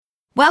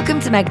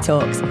Welcome to Meg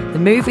Talks, the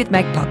Move with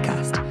Meg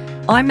podcast.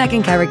 I'm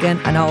Megan Kerrigan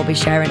and I will be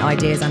sharing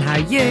ideas on how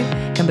you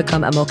can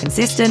become a more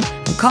consistent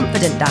and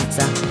confident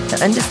dancer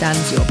that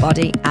understands your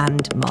body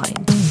and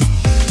mind.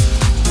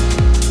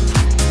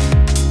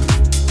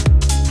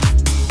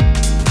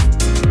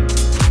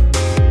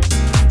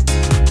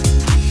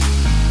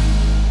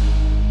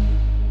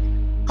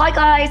 Hi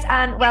guys,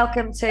 and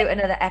welcome to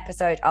another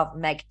episode of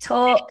Meg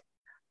Talk.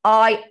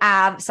 I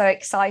am so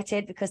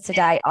excited because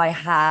today I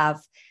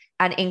have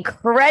an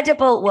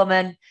incredible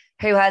woman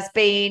who has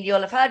been,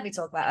 you'll have heard me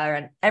talk about her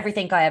and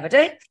everything I ever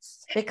do,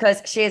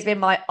 because she has been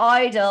my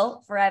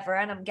idol forever,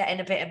 and I'm getting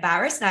a bit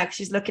embarrassed now because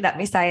she's looking at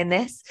me saying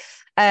this,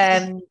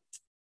 in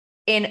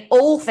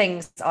all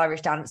things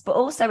Irish dance, but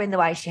also in the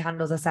way she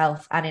handles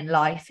herself and in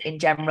life in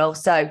general.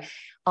 So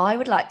I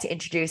would like to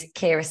introduce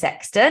Ciara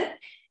Sexton.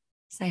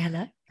 Say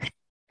hello.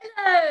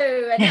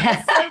 Hello, and it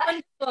was so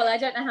wonderful. I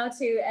don't know how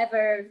to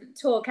ever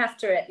talk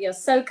after it. You're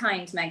so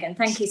kind, Megan.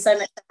 Thank you so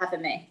much for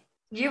having me.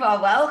 You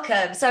are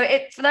welcome. So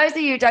for those of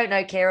you who don't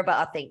know Ciara, but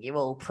I think you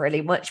all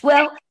pretty much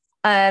will,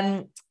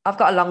 I've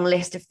got a long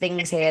list of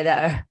things here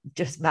that are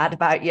just mad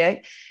about you.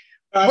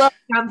 World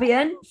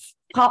champion,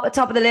 top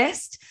of the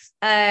list,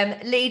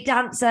 lead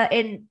dancer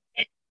in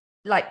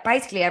like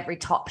basically every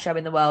top show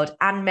in the world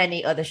and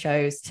many other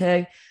shows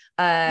too.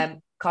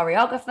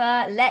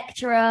 Choreographer,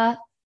 lecturer,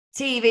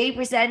 TV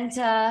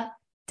presenter,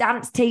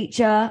 dance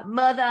teacher,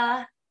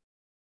 mother,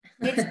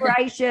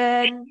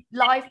 inspiration,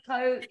 life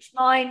coach,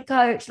 mind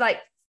coach.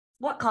 Like,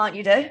 what can't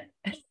you do?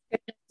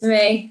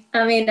 Me.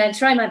 I mean, I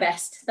try my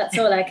best. That's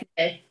all I can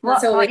do.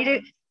 That's all you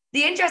do.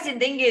 The interesting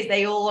thing is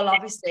they all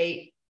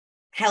obviously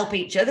help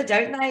each other,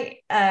 don't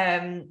they?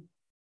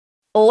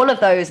 All of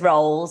those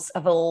roles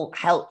have all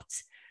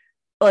helped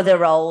other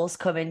roles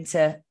come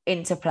into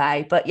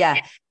play. But yeah,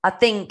 I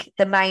think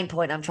the main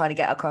point I'm trying to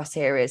get across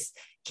here is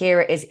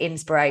Ciara is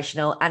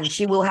inspirational, and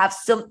she will have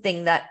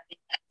something that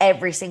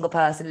every single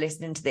person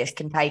listening to this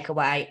can take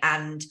away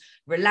and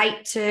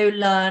relate to,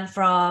 learn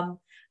from.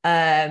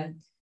 But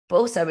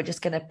also we're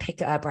just going to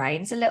pick at her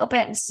brains a little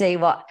bit and see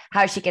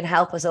how she can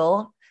help us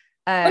all.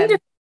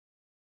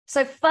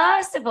 So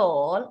first of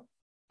all,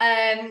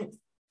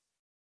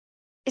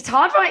 it's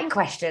hard writing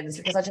questions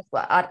because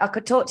I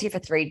could talk to you for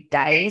 3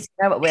 days.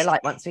 You know what we're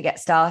like once we get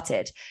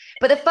started.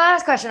 But the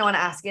first question I want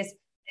to ask is,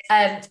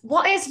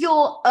 what is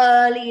your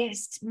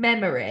earliest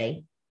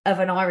memory of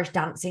an Irish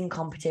dancing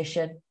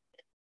competition?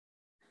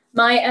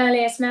 My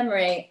earliest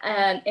memory,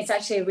 it's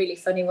actually a really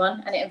funny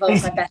one, and it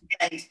involves my best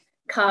friend,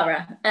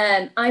 Ciara.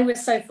 I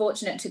was so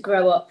fortunate to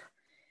grow up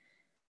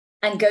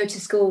and go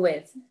to school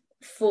with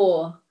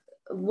 4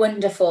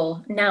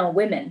 wonderful now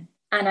women,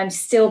 and I'm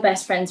still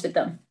best friends with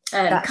them.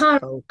 Ciara,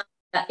 cool.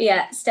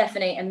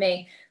 Stephanie and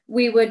me.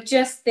 We were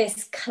just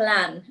this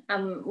clan,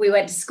 and we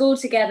went to school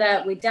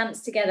together, we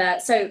danced together.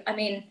 So, I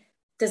mean,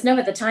 there's no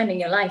other time in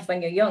your life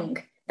when you're young.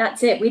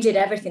 That's it. We did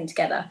everything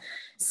together.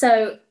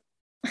 So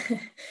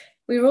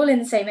we were all in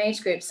the same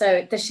age group.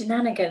 So the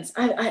shenanigans,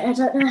 I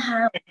don't know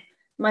how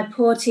my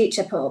poor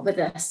teacher put up with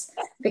us,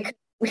 because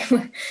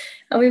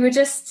we were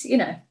just,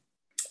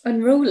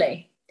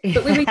 unruly.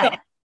 But we were young.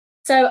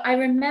 So I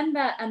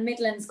remember a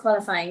Midlands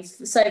qualifying.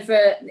 So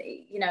for,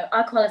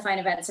 our qualifying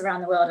events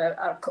around the world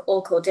are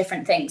all called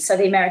different things. So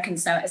the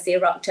Americans know it as the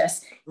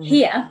Oireachtas. Mm-hmm.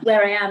 Here,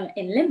 where I am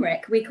in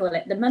Limerick, we call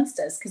it the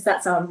Munsters, because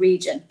that's our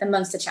region, the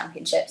Munster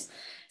Championships.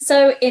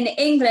 So in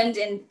England,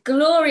 in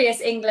glorious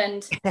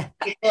England,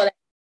 we call it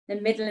the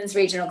Midlands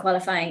Regional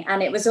Qualifying.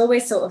 And it was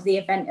always sort of the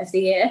event of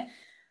the year,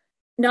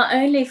 not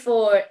only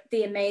for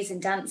the amazing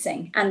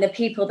dancing and the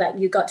people that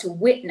you got to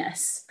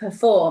witness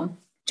perform,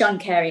 John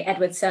Carey,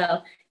 Edward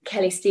Searle,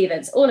 Kelly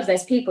Stevens, all of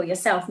those people,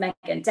 yourself,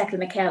 Megan,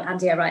 Declan McHale,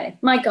 Andy O'Reilly.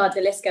 My God,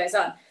 the list goes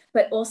on.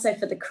 But also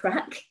for the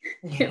crack,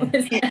 it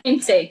was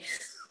 90.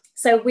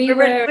 So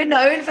we're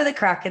known for the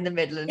crack in the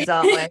Midlands,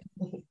 aren't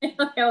we?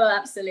 Well,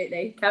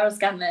 absolutely. Carol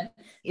Scanlon,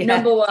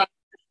 number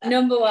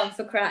one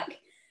for crack.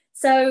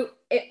 So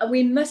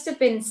we must have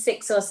been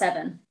 6 or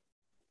 7.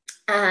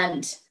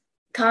 And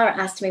Ciara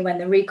asked me when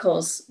the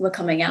recalls were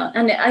coming out.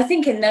 And I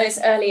think in those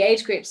early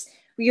age groups,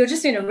 you're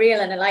just doing a reel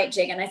and a light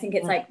jig, and I think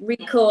it's like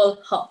recall,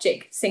 hop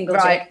jig, single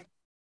jig.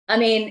 I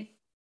mean,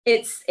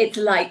 it's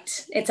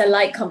light. It's a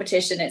light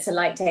competition. It's a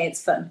light day.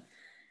 It's fun.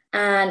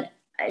 And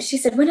she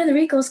said, "When are the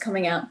recalls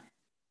coming out?"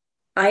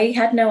 I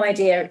had no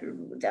idea.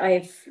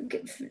 I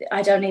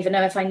don't even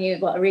know if I knew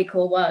what a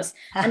recall was.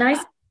 And I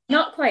said,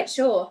 "Not quite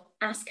sure.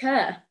 Ask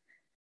her."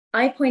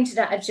 I pointed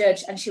at a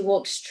judge, and she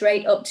walked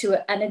straight up to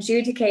an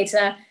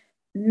adjudicator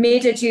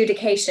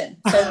mid-adjudication,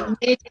 so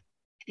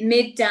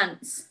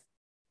mid-dance.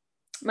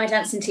 My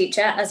dancing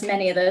teacher, as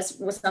many others,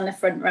 was on the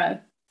front row,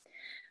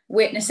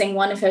 witnessing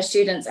one of her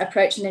students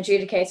approach an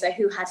adjudicator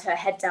who had her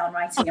head down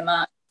writing a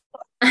mark.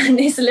 And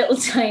this little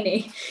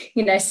tiny,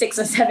 6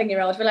 or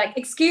 7-year-old were like,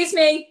 excuse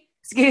me.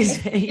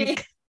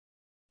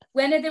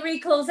 When are the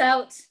recalls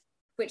out?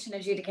 Which an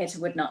adjudicator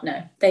would not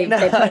know. They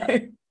put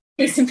a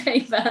piece of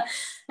paper,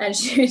 and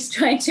she was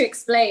trying to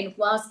explain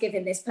whilst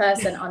giving this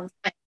person on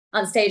time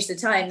on stage at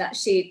the time,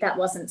 that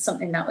wasn't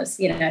something that was,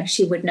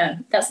 she would know.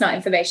 That's not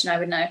information I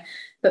would know.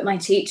 But my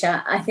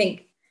teacher, I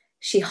think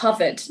she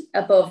hovered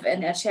above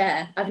in her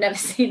chair. I've never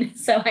seen her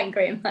so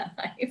angry in my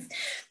life.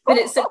 But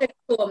it's such a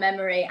cool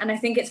memory. And I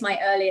think it's my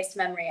earliest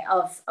memory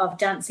of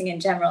dancing in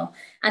general.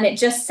 And it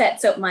just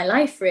sets up my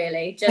life,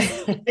 really.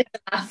 Just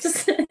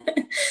laughs.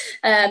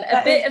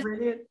 A bit of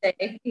brilliant.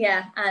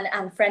 Yeah,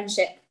 and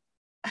friendship.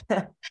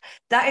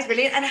 That is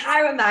brilliant. And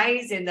how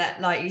amazing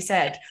that, like you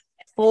said,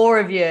 4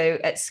 of you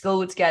at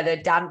school together,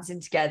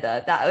 dancing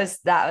together. That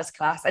was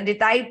class. And did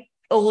they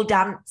all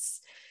dance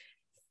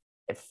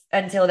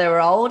until they were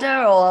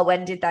older, or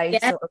when did they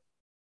sort of...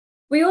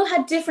 We all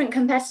had different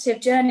competitive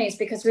journeys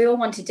because we all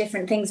wanted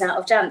different things out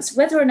of dance.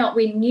 Whether or not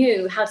we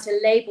knew how to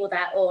label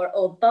that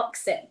or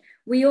box it,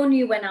 we all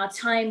knew when our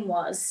time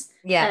was.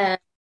 Yeah.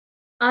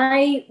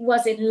 I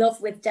was in love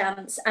with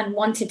dance and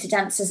wanted to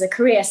dance as a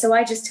career, so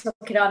I just took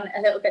it on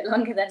a little bit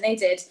longer than they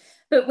did.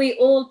 But we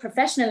all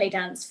professionally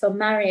danced for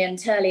Marion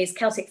Turley's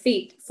Celtic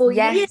Feet for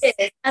years.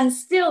 And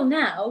still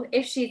now,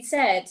 if she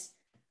says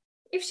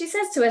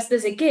to us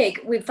there's a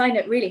gig, we find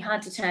it really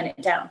hard to turn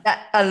it down.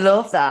 I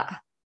love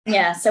that.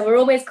 Yeah, so we're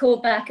always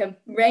called back and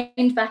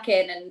reined back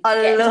in. And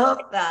I love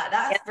that.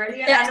 That's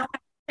brilliant. Yeah,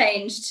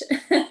 changed.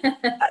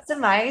 That's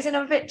amazing.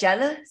 I'm a bit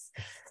jealous.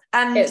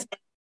 And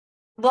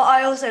what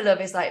I also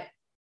love is, like,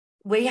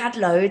 we had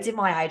loads in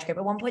my age group.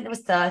 At one point, there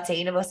was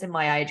 13 of us in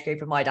my age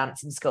group in my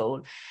dancing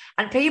school.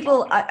 And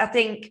people, I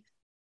think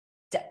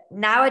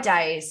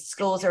nowadays,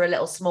 schools are a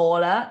little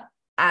smaller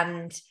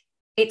and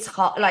it's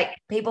hot. Like,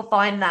 people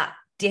find that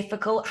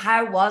difficult.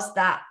 How was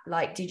that?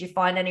 Like, did you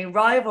find any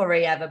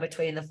rivalry ever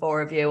between the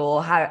 4 of you,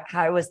 or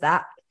how was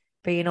that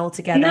being all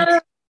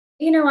together?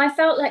 No, I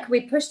felt like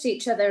we pushed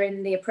each other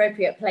in the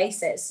appropriate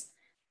places.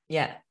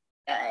 Yeah.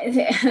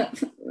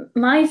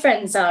 My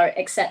friends are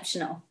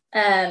exceptional.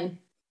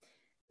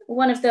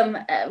 One of them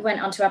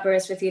went on to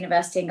Aberystwyth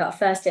University and got a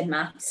first in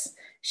maths.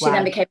 She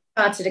then became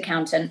a chartered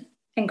accountant.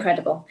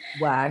 Incredible.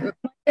 Wow.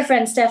 My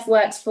friend Steph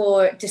works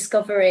for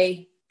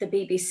Discovery, the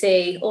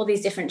BBC, all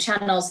these different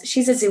channels.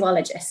 She's a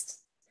zoologist.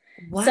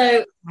 Wow.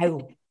 So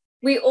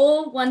we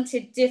all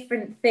wanted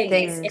different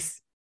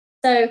things.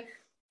 So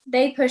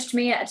they pushed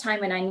me at a time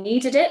when I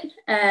needed it.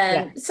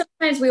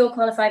 Sometimes we all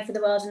qualified for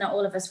the world and not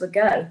all of us would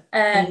go.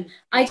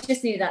 I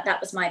just knew that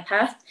was my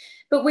path.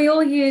 But we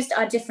all used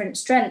our different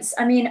strengths.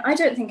 I mean, I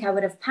don't think I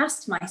would have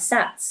passed my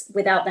SATs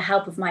without the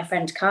help of my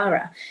friend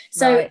Ciara.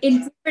 So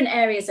in different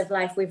areas of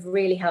life, we've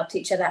really helped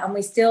each other, and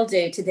we still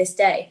do to this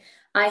day.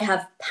 I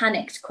have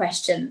panicked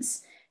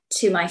questions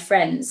to my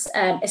friends,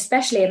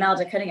 especially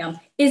Imelda Cunningham.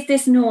 Is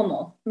this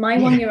normal? My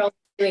 1-year-old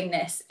doing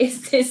this.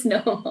 Is this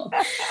normal?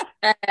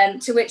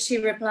 To which she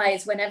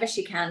replies whenever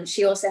she can.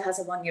 She also has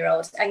a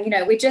 1-year-old. And,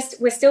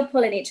 we're still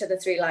pulling each other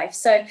through life.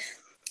 So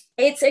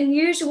it's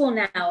unusual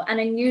now, and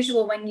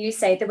unusual when you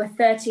say there were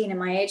 13 in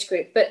my age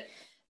group. But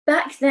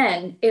back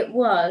then, it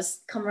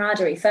was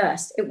camaraderie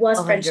first. It was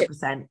 100%. Friendship.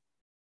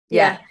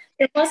 Yeah.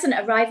 It wasn't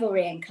a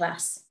rivalry in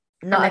class.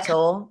 Not at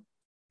all.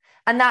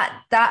 And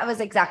that was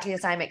exactly the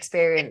same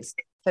experience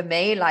for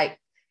me. Like,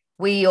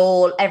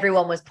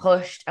 everyone was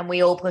pushed, and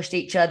we all pushed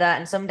each other.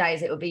 And some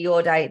days it would be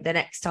your day. The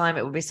next time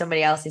it would be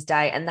somebody else's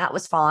day. And that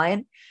was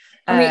fine.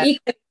 And we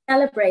equally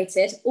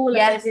celebrated all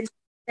of those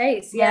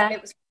days. Yeah,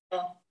 it was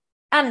cool.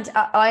 And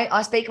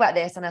I speak about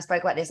this, and I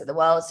spoke about this at the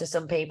Worlds to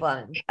some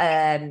people.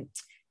 And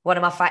one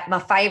of my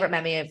favourite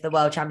memory of the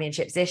World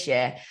Championships this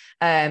year,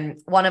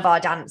 one of our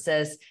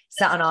dancers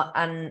sat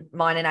on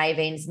mine and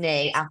Aveen's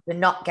knee after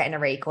not getting a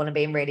recall and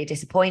being really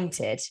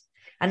disappointed.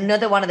 And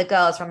another one of the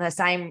girls from the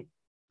same,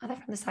 are they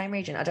from the same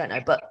region? I don't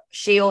know, but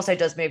she also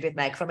does Move With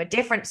Meg from a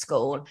different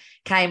school,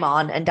 came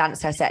on and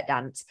danced her set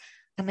dance.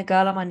 And the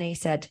girl on my knee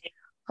said,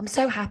 "I'm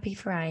so happy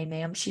for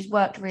Amy. She's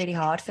worked really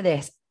hard for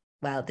this."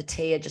 Well, the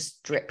tear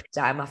just dripped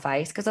down my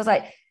face, because I was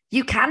like,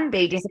 you can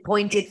be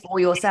disappointed for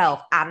yourself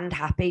and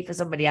happy for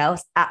somebody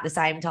else at the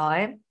same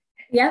time.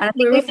 Yeah,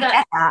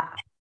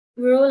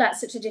 we're all at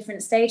such a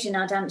different stage in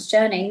our dance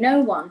journey.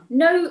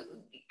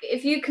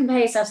 If you compare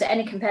yourself to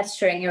any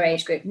competitor in your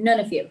age group, none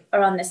of you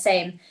are on the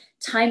same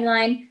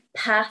timeline,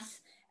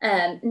 path.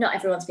 Not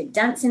everyone's been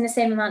dancing the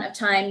same amount of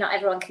time. Not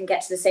everyone can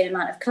get to the same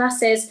amount of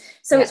classes.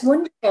 So it's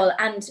wonderful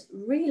and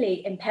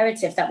really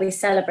imperative that we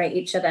celebrate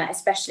each other,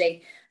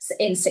 especially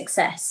in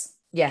success.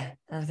 Yeah,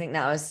 I think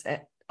that was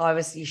it.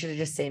 You should have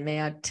just seen me.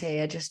 A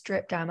tear just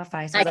dripped down my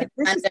face.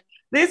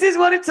 This is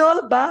what it's all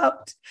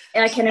about.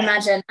 I can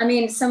imagine. I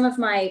mean, some of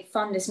my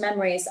fondest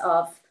memories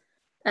of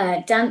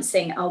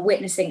dancing are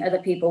witnessing other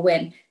people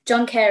win.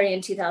 John Carey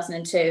in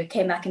 2002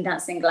 came back and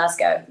danced in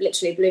Glasgow.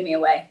 Literally blew me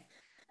away.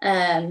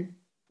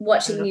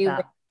 Watching you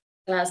in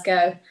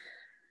Glasgow.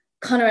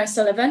 Conor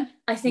O'Sullivan,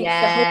 I think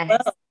the whole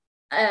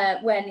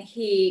world, when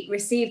he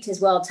received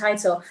his world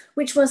title,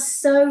 which was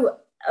so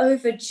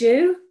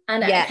overdue.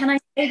 And can I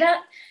say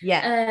that?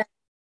 Yeah.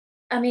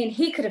 I mean,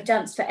 he could have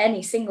danced for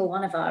any single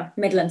one of our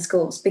Midland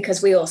schools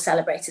because we all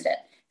celebrated it.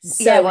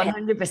 So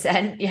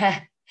 100%.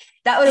 Yeah.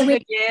 That was a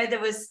good year. There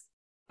was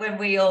when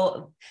we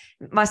all,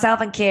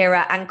 myself and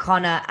Ciara and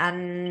Conor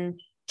and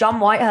John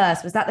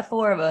Whitehurst, was that the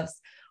four of us?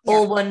 Yeah.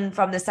 All won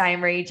from the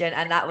same region,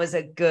 and that was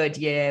a good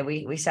year.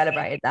 We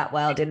celebrated that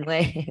well, didn't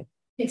we?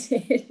 We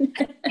did.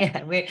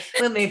 Yeah, we're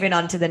moving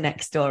on to the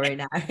next story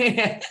now.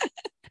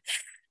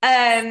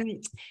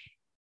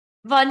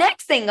 My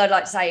next thing I'd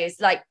like to say is,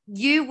 like,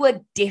 you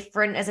were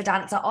different as a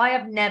dancer. I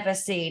have never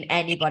seen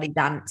anybody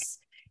dance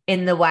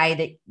in the way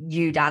that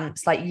you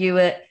dance. Like,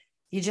 you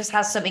just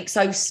have something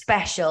so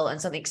special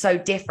and something so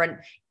different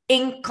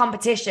in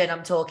competition.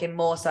 I'm talking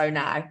more so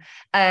now,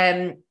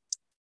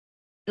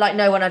 like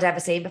no one I'd ever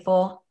seen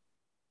before.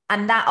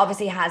 And that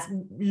obviously has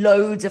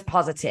loads of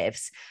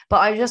positives, but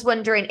I was just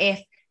wondering,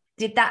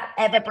 did that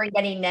ever bring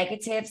any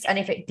negatives? And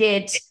if it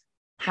did,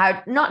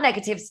 how, not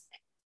negatives,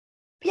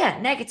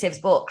 negatives,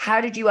 but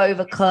how did you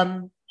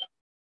overcome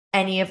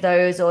any of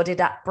those? Or did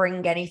that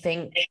bring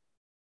anything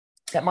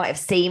that might have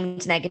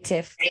seemed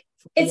negative?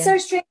 It's so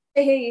strange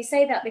to hear you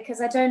say that,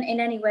 because I don't in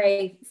any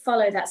way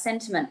follow that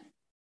sentiment.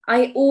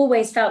 I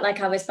always felt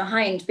like I was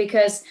behind,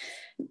 because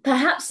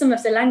perhaps some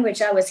of the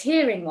language I was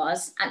hearing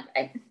was,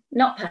 and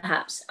not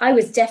perhaps, I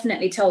was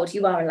definitely told,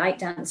 you are a light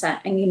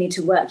dancer and you need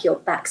to work your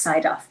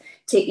backside off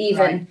to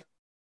even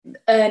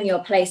earn your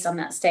place on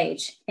that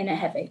stage in a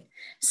heavy.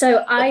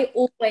 So I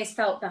always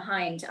felt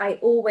behind. I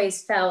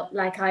always felt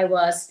like I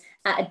was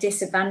at a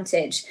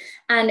disadvantage.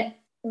 And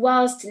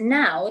whilst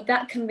now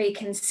that can be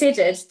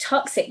considered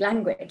toxic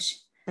language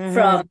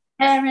from a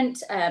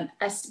parent,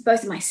 as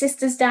both of my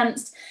sisters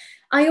danced,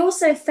 I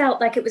also felt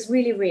like it was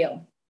really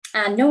real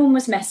and no one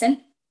was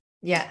messing.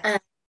 Yeah. And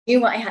knew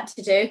what I had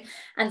to do.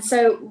 And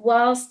so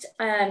whilst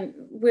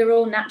we're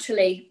all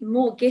naturally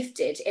more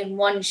gifted in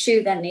one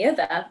shoe than the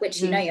other,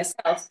 which you know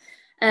yourself,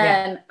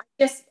 I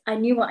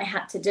knew what I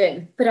had to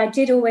do, but I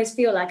did always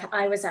feel like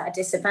I was at a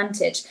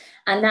disadvantage.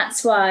 And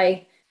that's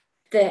why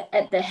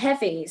the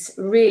heavies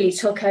really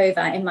took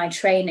over in my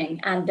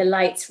training, and the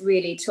lights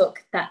really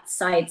took that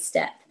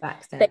sidestep.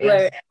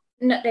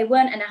 They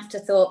weren't an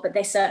afterthought, but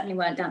they certainly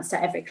weren't danced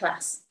at every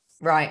class.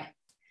 Right.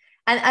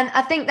 And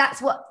I think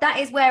that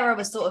is where I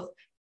was sort of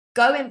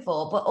going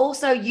for, but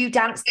also you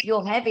danced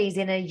your heavies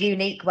in a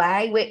unique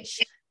way, which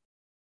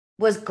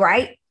was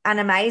great and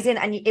amazing.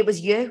 And it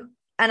was you.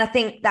 And I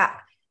think that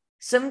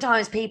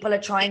sometimes people are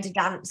trying to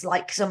dance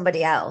like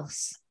somebody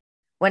else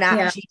when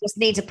actually you just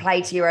need to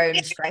play to your own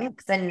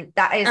strengths. And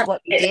that is what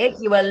you did.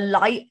 You were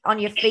light on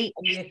your feet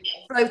and you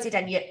floated,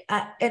 and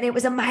it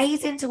was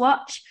amazing to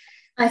watch.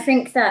 I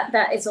think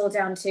that is all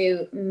down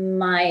to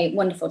my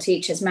wonderful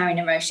teachers, Marion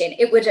and Roisin.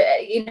 It would,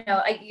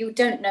 you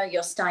don't know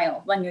your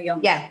style when you're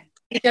young. Yeah.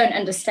 You don't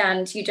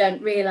understand, you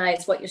don't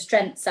realise what your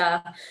strengths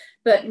are.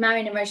 But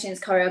Marion and Roisin's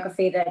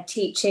choreography, their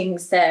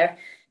teachings, their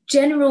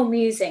general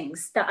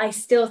musings that I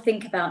still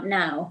think about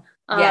now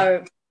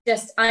are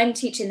just, I'm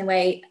teaching the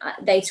way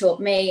they taught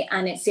me,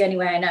 and it's the only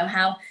way I know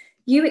how.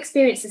 You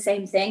experienced the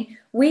same thing.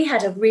 We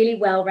had a really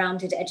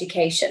well-rounded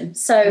education.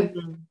 So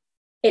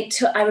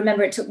I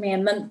remember it took me a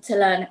month to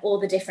learn all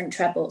the different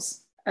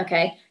trebles.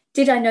 Okay.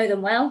 Did I know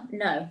them well?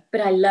 No,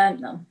 but I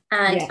learned them.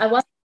 And I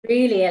wasn't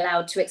really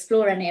allowed to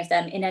explore any of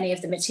them in any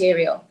of the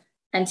material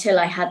until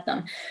I had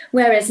them.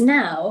 Whereas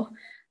now,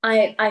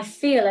 I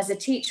feel as a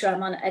teacher,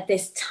 I'm on at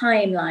this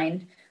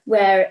timeline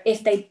where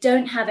if they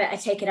don't have it, I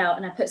take it out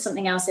and I put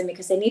something else in,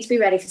 because they need to be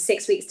ready for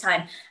 6 weeks'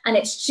 time. And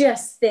it's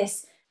just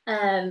this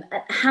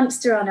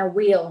hamster on a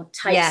wheel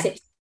type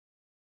situation.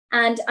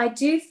 And I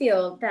do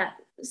feel that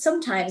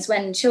sometimes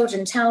when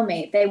children tell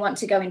me they want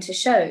to go into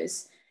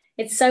shows,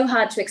 it's so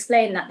hard to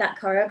explain that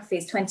choreography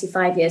is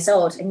 25 years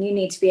old and you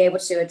need to be able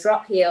to do a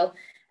drop heel,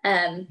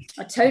 a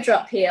toe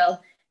drop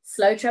heel,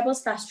 slow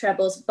trebles, fast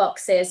trebles,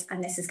 boxes,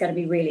 and this is going to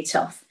be really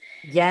tough.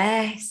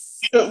 Yes.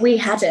 But we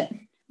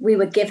hadn't. We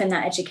were given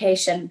that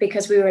education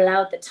because we were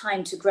allowed the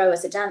time to grow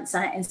as a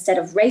dancer instead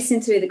of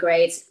racing through the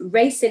grades,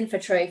 racing for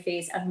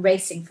trophies and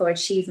racing for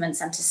achievements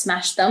and to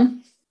smash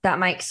them. That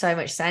makes so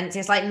much sense.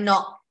 It's like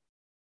not,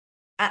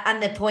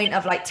 and the point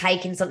of like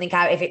taking something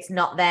out if it's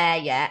not there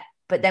yet,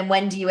 but then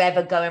when do you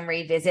ever go and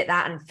revisit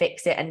that and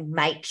fix it and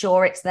make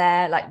sure it's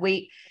there? Like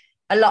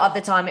a lot of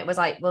the time it was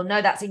like, well,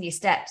 no, that's in your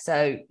steps,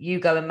 so you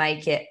go and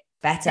make it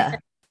better.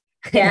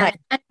 Yeah. Like,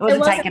 it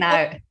wasn't taken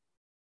out.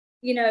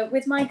 You know,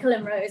 with Michael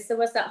and Rose, there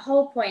was that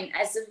whole point,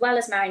 as well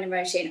as Marion and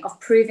Roisin, of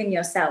proving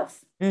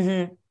yourself.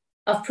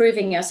 Of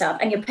proving yourself.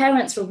 And your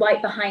parents were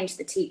right behind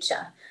the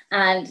teacher.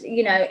 And,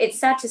 you know, it's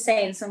sad to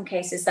say in some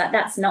cases that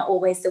that's not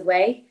always the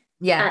way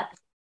at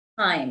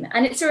the time.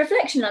 And it's a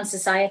reflection on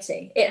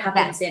society. It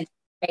happens in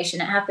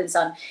education. It happens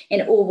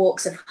in all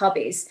walks of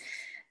hobbies.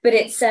 But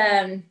it's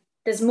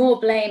there's more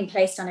blame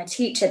placed on a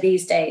teacher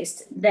these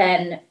days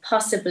than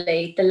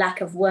possibly the lack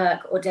of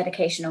work or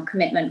dedication or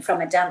commitment from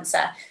a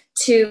dancer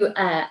to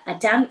a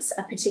dance,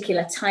 a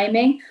particular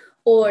timing,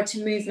 or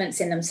to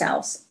movements in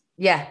themselves.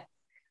 Yeah.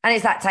 And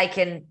is that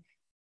taking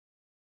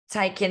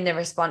the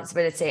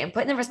responsibility and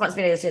putting the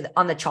responsibility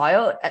on the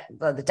child,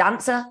 the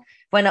dancer?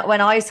 When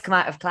I used to come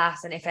out of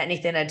class and if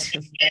anything had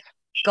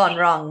gone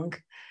wrong,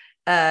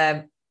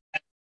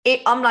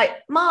 I'm like,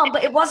 Mom,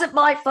 but it wasn't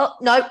my fault.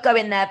 No, go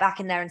in there, back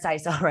in there and say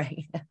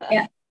sorry.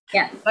 Yeah.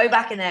 Yeah. Go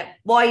back in there.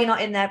 Why are you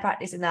not in there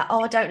practicing that?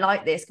 Oh, I don't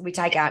like this. Can we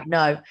take it out?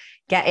 No,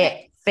 get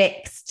it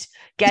fixed.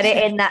 Get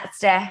it in that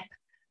step.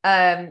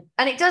 And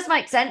it does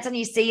make sense, and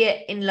you see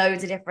it in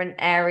loads of different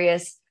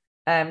areas.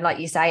 Like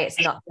you say, it's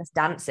not just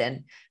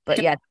dancing,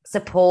 but yeah,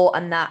 support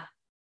and that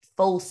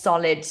full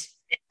solid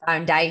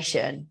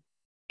foundation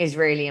is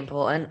really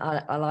important.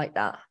 I like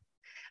that.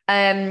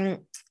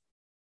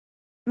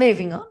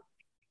 Moving on.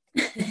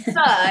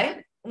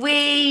 So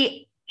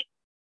we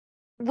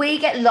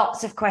get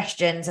lots of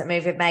questions at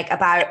Move with Meg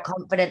about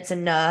confidence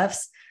and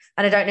nerves.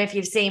 And I don't know if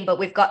you've seen, but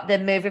we've got the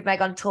Move with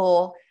Meg on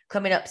tour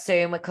coming up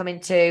soon. We're coming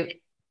to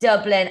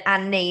Dublin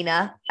and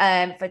Nina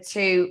for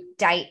 2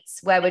 dates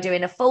where we're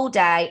doing a full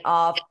day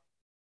of,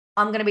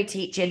 I'm going to be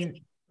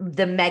teaching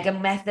the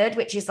Megan method,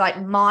 which is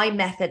like my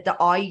method that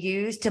I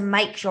use to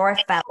make sure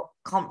I felt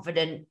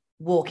confident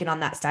walking on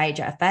that stage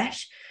at a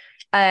fesh.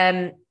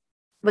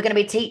 We're going to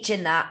be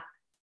teaching that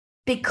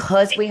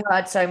because we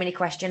heard so many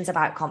questions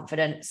about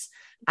confidence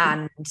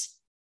and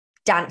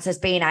dancers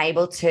being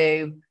able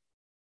to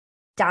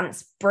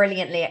dance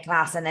brilliantly at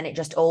class and then it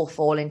just all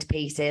fall into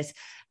pieces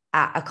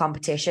at a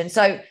competition.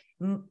 So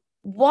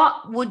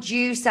what would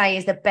you say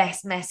is the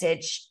best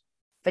message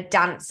for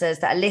dancers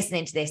that are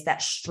listening to this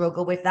that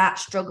struggle with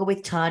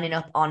turning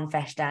up on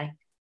fesh day?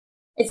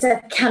 It's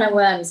a can of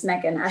worms,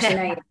 Megan, as you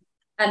know.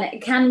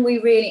 And can we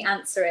really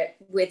answer it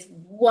with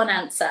one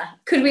answer?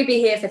 Could we be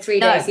here for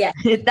 3 days? Yeah.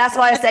 That's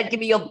why I said, give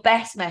me your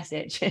best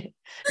message,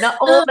 not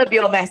all of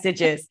your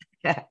messages.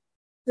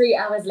 3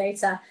 hours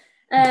later.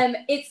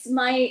 It's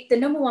the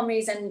number one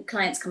reason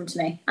clients come to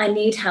me. I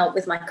need help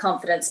with my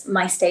confidence,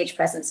 my stage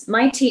presence.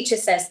 My teacher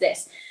says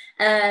this,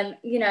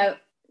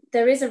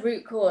 there is a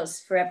root cause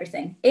for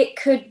everything. It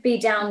could be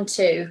down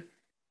to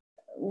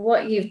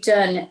what you've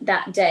done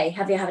that day.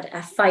 Have you had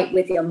a fight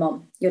with your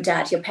mum, your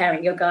dad, your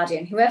parent, your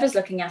guardian, whoever's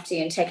looking after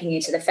you and taking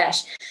you to the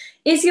fesh?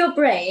 Is your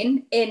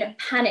brain in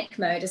panic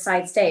mode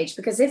aside stage?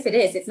 Because if it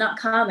is, it's not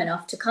calm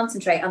enough to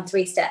concentrate on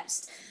 3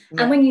 steps.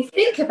 Yeah. And when you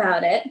think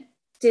about it,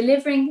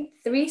 delivering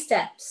 3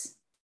 steps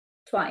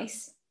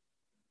twice,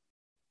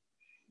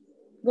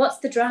 what's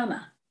the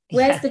drama?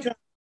 Where's the drama?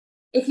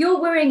 If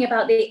you're worrying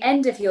about the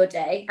end of your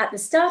day, at the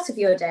start of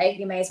your day,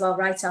 you may as well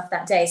write off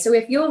that day. So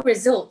if your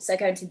results are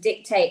going to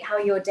dictate how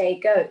your day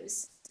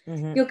goes,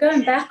 you're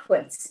going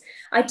backwards.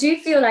 I do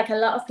feel like a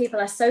lot of people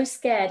are so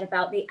scared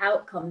about the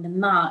outcome, the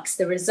marks,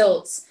 the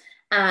results,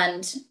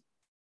 and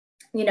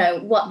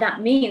what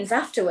that means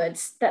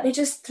afterwards, that they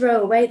just throw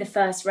away the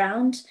first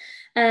round.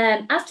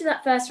 After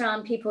that first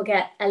round, people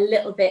get a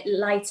little bit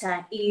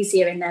lighter,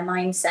 easier in their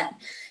mindset.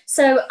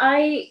 So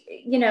I,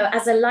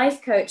 as a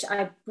life coach,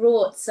 I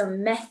brought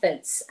some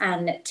methods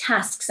and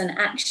tasks and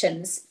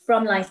actions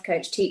from life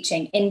coach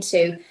teaching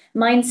into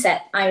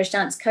mindset Irish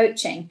dance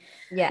coaching,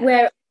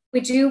 where we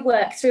do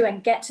work through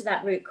and get to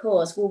that root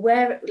cause.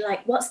 Well,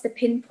 what's the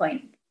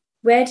pinpoint?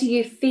 Where do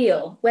you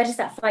feel? Where does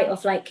that fight or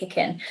flight kick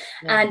in?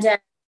 Yeah. And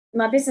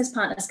my business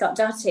partner, Scott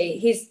Doherty,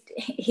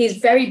 he's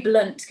very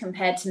blunt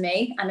compared to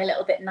me. I'm a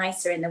little bit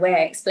nicer in the way I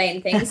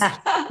explain things.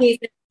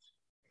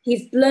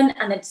 He's blunt,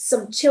 and it's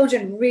some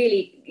children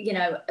really get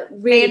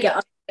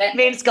on.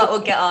 Me and Scott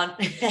will get on.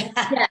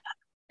 Yeah,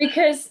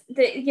 because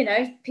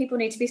people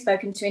need to be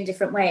spoken to in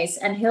different ways.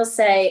 And he'll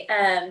say,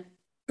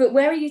 but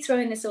where are you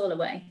throwing this all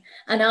away?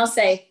 And I'll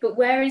say, but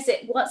where is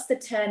it? What's the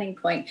turning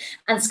point?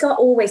 And Scott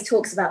always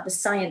talks about the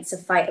science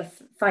of fight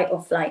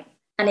or flight.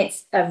 And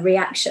it's a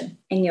reaction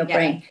in your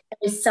brain.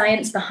 There's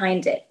science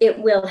behind it. It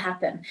will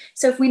happen.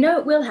 So if we know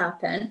it will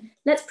happen,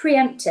 let's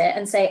preempt it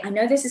and say, I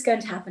know this is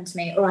going to happen to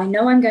me, or I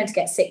know I'm going to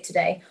get sick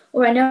today,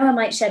 or I know I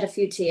might shed a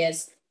few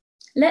tears.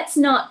 Let's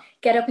not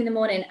get up in the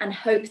morning and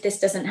hope this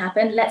doesn't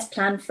happen. Let's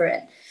plan for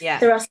it. Yeah.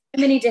 There are so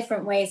many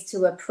different ways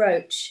to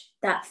approach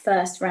that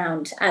first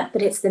round,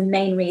 but it's the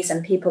main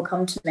reason people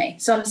come to me.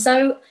 So I'm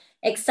so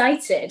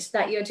excited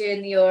that you're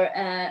doing your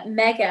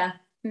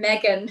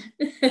Megan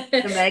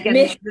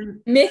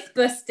myth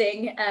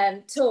busting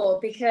tour,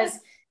 because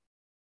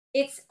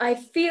I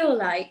feel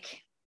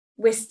like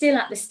we're still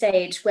at the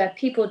stage where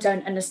people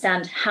don't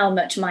understand how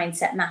much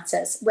mindset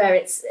matters, where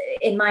it's,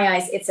 in my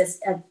eyes, it's as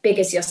big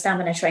as your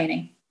stamina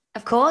training.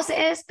 Of course it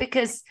is,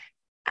 because,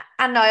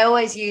 and I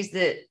always use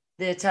the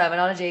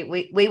terminology,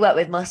 we work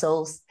with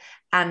muscles,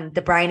 and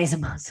the brain is a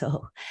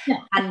muscle.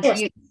 Yeah,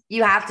 and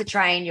you have to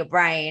train your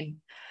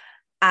brain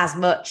as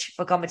much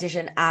for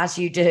competition as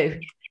you do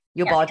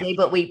your body,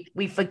 but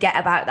we forget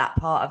about that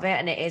part of it,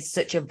 and it is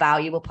such a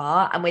valuable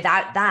part, and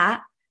without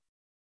that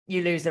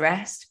you lose the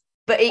rest.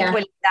 But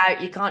equally,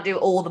 without, you can't do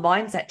all the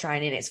mindset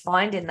training. It's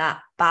finding that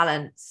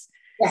balance.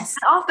 Yes.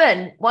 And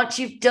often once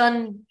you've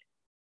done,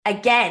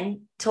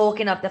 again,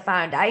 talking of the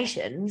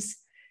foundations,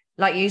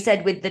 like you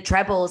said, with the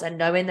trebles and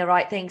knowing the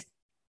right things,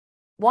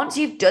 once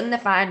you've done the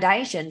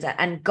foundations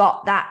and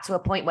got that to a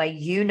point where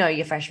you know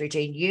your fresh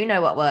routine, you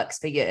know what works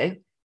for you,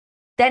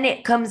 then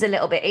it comes a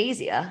little bit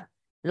easier.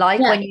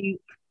 When you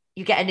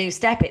get a new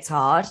step, it's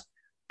hard.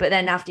 But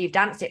then after you've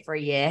danced it for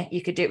a year,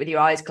 you could do it with your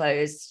eyes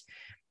closed.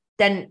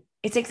 Then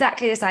it's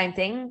exactly the same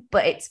thing,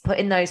 but it's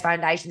putting those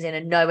foundations in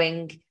and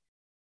knowing,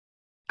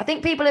 I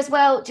think people as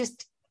well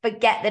just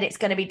forget that it's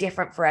going to be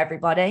different for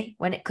everybody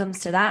when it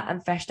comes to that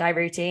and Fesh Day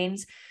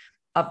routines.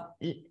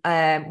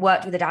 I've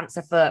worked with a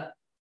dancer for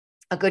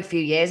a good few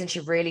years and she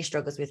really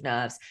struggles with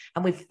nerves.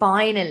 And we've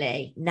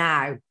finally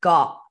now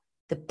got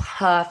the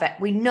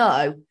perfect, we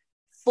know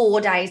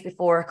 4 days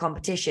before a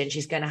competition,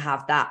 she's going to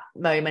have that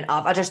moment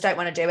of, I just don't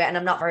want to do it and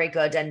I'm not very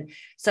good. And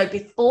so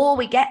before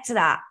we get to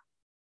that,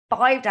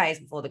 5 days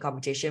before the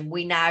competition,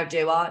 we now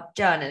do our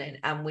journaling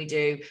and we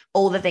do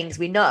all the things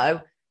we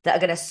know that are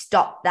going to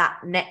stop that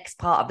next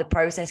part of the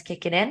process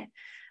kicking in.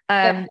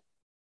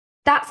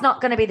 That's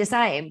not going to be the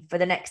same for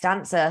the next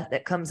dancer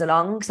that comes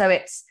along. So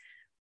it's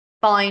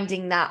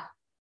finding that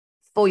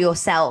for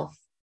yourself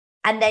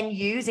and then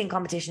using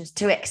competitions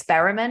to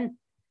experiment.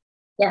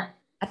 Yeah.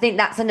 I think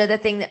that's another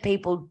thing that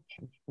people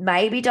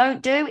maybe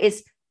don't do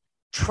is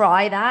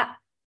try that,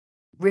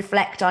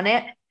 reflect on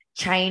it,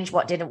 change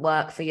what didn't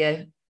work for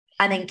you,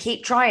 and then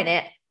keep trying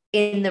it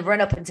in the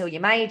run up until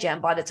your major.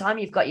 And by the time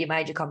you've got your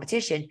major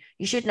competition,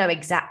 you should know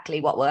exactly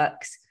what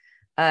works.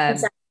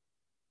 Exactly.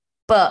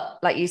 But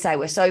like you say,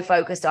 we're so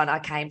focused on I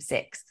came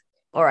 6th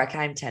or I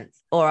came 10th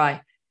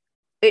or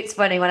it's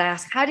funny when I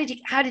ask, how did you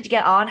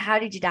get on? How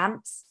did you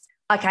dance?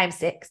 I came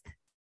 6th.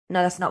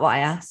 No, that's not what I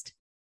asked.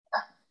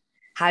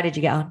 How did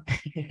you get on?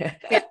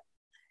 Yeah.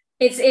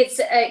 It's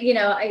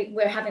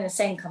we're having the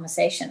same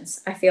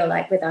conversations, I feel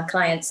like, with our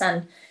clients.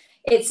 And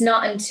it's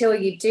not until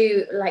you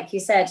do, like you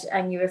said,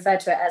 and you refer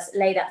to it as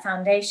lay that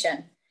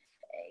foundation.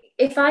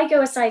 If I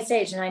go a side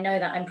stage and I know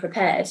that I'm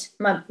prepared,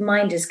 my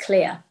mind is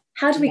clear.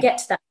 How do we get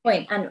to that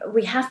point? And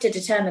we have to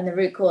determine the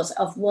root cause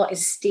of what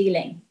is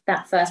stealing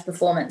that first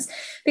performance.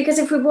 Because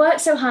if we've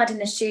worked so hard in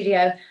the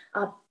studio,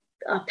 our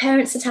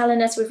parents are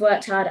telling us we've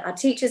worked hard, our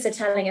teachers are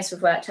telling us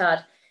we've worked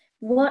hard.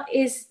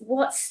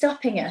 What's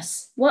stopping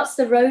us? What's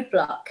the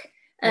roadblock?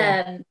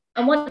 And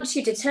once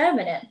you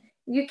determine it,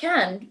 you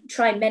can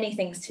try many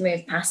things to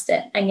move past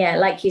it. And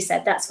like you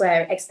said, that's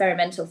where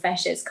experimental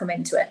feshes come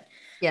into it.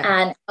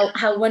 And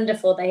how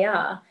wonderful they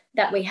are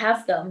that we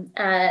have them.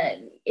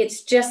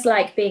 It's just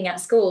like being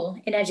at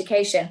school in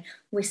education.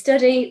 We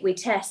study, we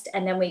test,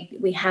 and then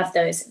we have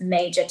those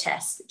major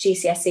tests,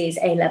 GCSEs,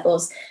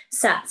 A-levels,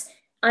 SATs.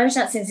 Irish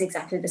dancing is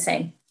exactly the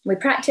same. We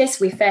practice,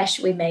 we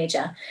fesh, we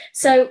major.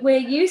 So we're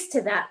used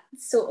to that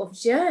sort of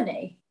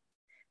journey,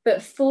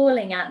 but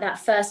falling at that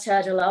first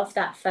hurdle of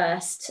that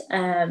first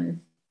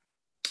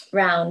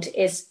round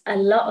is a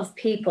lot of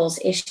people's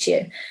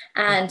issue.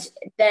 And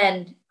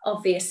then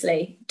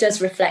obviously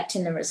does reflect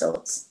in the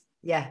results.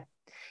 Yeah.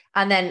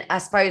 And then I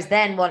suppose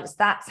then once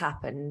that's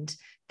happened,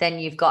 then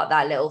you've got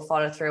that little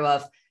follow through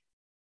of,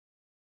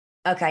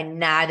 okay,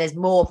 now there's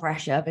more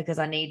pressure because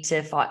I need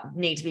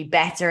to be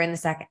better in the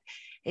second.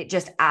 It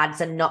just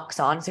adds and knocks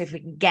on. So if we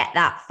can get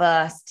that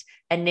first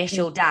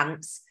initial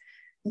dance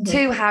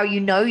to how you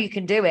know you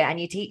can do it and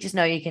your teachers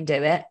know you can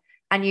do it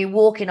and you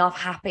walking off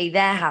happy,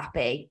 they're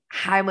happy,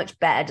 how much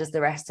better does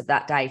the rest of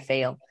that day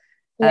feel?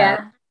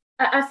 Yeah.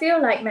 I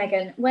feel like,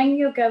 Megan, when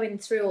you're going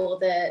through all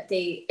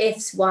the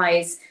ifs,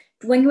 whys,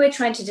 when we're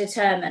trying to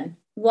determine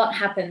what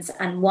happens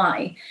and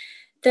why,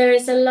 there are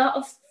a lot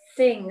of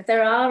things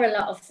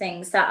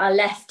that are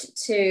left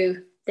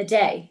to the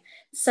day.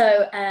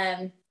 So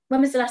when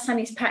was the last time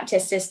you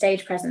practiced a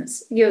stage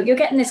presence? You're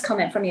getting this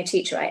comment from your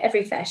teacher, right?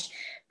 Every fesh.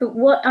 But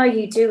what are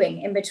you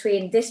doing in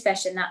between this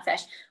fesh and that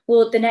fesh?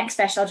 Well, the next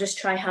fesh, I'll just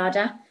try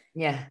harder.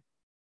 Yeah.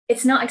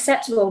 It's not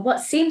acceptable. What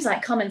seems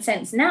like common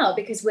sense now,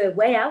 because we're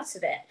way out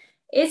of it,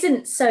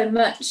 isn't so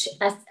much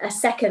a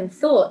second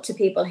thought to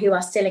people who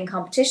are still in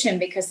competition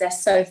because they're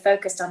so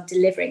focused on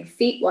delivering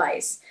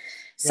feet-wise.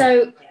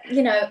 So,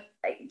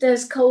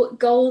 those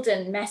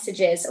golden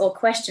messages or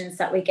questions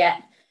that we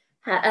get,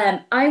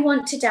 I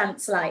want to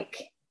dance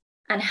like,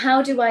 and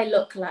how do I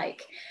look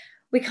like?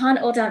 We can't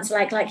all dance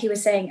like you were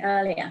saying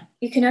earlier.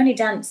 You can only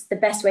dance the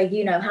best way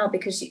you know how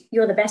because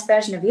you're the best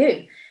version of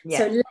you. Yeah.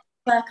 So let's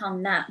work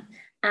on that.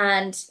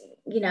 And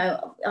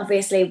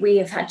obviously we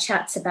have had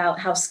chats about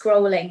how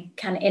scrolling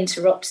can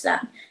interrupt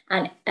that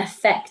and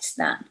affect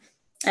that,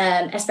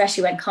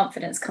 especially when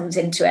confidence comes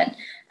into it.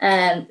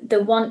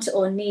 The want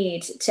or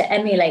need to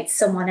emulate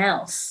someone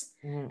else,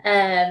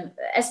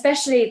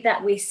 especially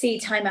that we see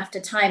time after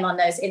time on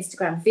those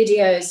Instagram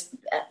videos,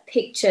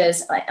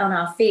 pictures on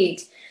our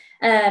feed,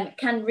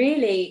 can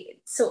really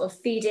sort of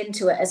feed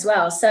into it as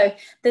well. So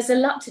there's a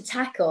lot to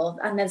tackle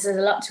and there's a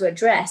lot to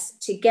address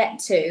to get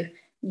to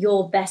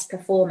your best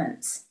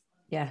performance.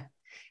 Yeah.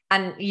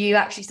 And you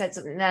actually said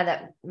something there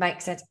that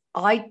makes sense.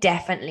 I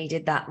definitely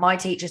did that. My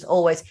teachers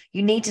always,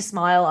 you need to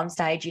smile on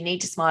stage. You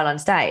need to smile on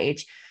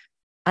stage.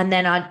 And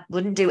then I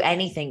wouldn't do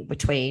anything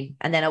between.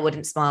 And then I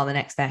wouldn't smile the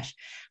next fesh.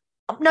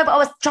 No, but I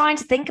was trying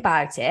to think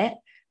about it.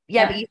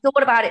 Yeah, but you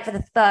thought about it for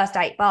the first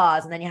 8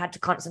 bars and then you had to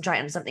concentrate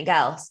on something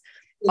else.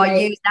 Yeah. I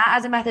used that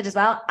as a method as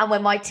well. And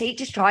when my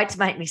teachers tried to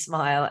make me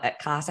smile at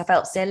class, I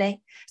felt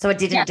silly. So I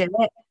didn't do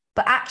it.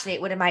 But actually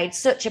it would have made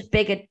such a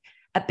big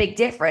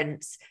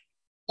difference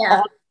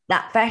on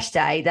that fesh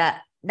day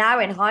that now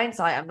in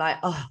hindsight, I'm like,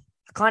 oh,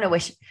 I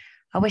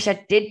wish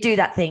I did do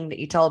that thing that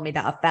you told me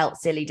that I felt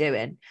silly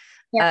doing.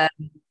 Yeah.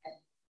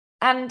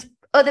 And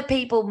other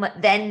people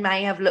then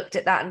may have looked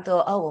at that and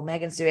thought, oh, well,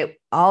 Megan's do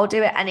it, I'll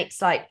do it. And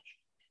it's like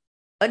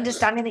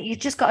understanding that you've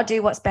just got to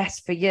do what's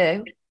best for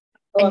you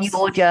and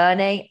your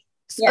journey.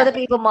 Yeah. Other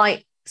people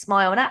might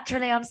smile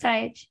naturally on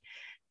stage,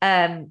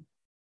 and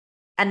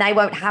they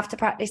won't have to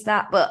practice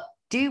that, but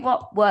do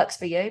what works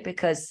for you,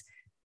 because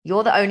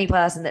you're the only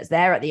person that's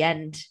there at the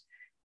end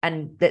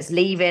and that's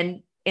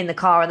leaving in the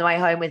car on the way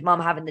home with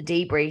mum having the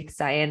debrief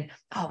saying,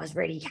 oh, I was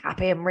really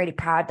happy, I'm really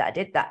proud that I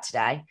did that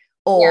today.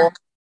 Or,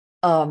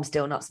 oh, I'm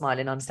still not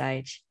smiling on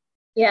stage.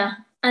 Yeah.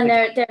 And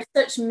there are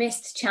such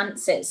missed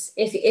chances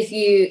if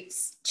you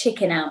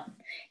chicken out,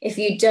 if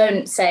you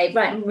don't say,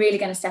 right, I'm really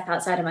going to step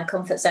outside of my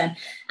comfort zone.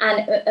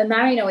 And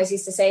Marion always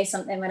used to say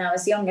something when I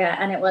was younger,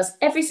 and it was,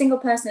 every single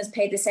person has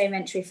paid the same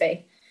entry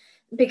fee,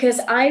 because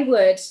I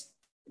would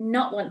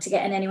not want to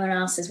get in anyone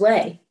else's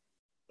way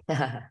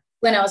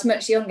when I was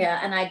much younger.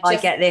 And I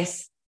get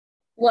this.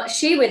 What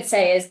she would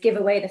say is, give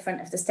away the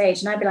front of the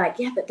stage. And I'd be like,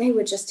 yeah, but they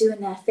were just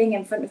doing their thing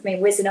in front of me,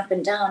 whizzing up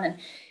and down.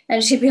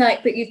 And she'd be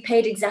like, but you've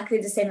paid exactly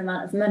the same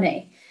amount of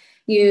money.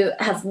 You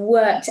have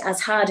worked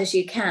as hard as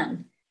you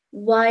can.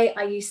 Why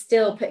are you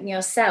still putting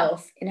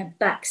yourself in a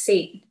back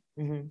seat?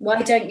 Mm-hmm.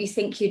 Why don't you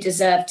think you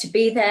deserve to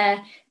be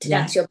there, to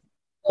dance your,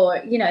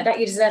 or, you know, that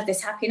you deserve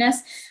this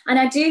happiness? And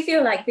I do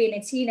feel like being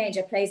a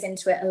teenager plays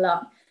into it a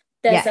lot.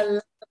 There's a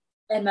lot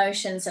of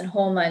emotions and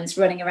hormones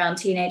running around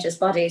teenagers'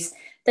 bodies.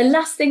 The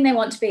last thing they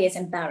want to be is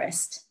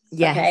embarrassed.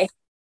 Yes. Okay.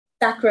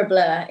 Sacre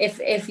bleu.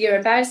 If you're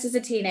embarrassed as a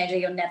teenager,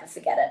 you'll never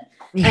forget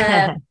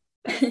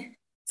it.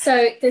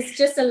 So there's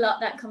just a lot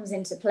that comes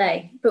into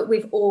play, but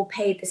we've all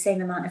paid the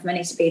same amount of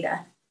money to be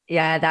there.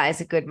 Yeah, that is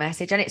a good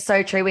message. And it's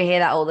so true. We hear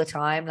that all the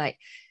time. Like,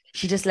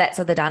 she just lets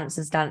other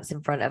dancers dance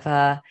in front of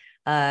her.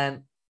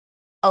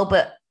 Oh,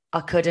 but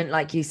I couldn't,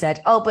 like you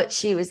said. Oh, but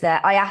she was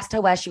there. I asked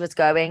her where she was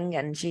going,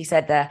 and she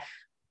said there.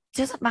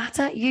 Doesn't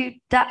matter.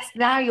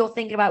 Now you're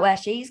thinking about where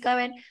she's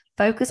going.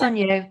 Focus on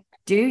you.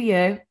 Do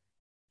you.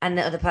 And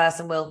the other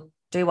person will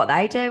do what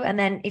they do. And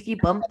then if you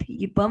bump,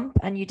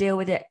 and you deal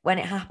with it when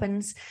it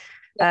happens.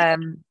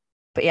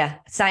 But yeah,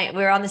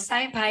 we're on the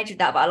same page with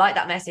that. But I like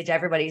that message.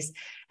 Everybody's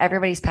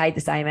paid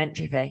the same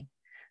entry fee.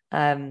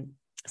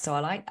 So I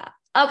like that.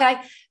 Okay,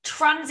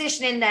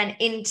 transitioning then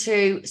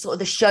into sort of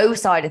the show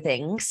side of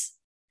things.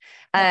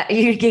 Are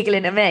you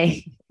giggling at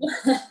me?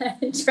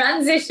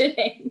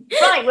 Transitioning.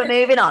 Right, we're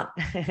moving on.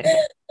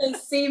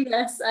 It's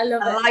seamless. I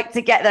love it. I like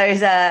to get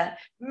those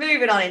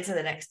moving on into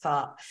the next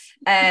part.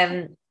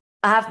 I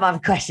have my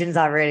questions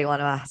I really want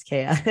to ask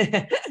here.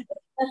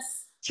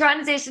 Yes.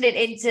 Transitioning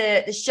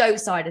into the show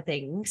side of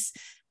things.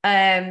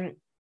 And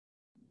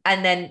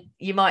then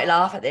you might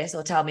laugh at this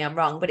or tell me I'm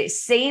wrong, but it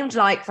seemed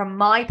like, from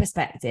my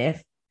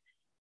perspective,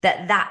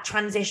 that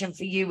transition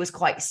for you was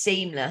quite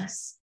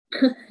seamless.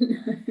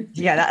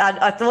 Yeah,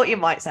 I thought you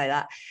might say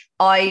that.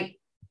 I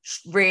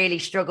really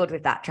struggled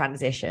with that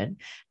transition,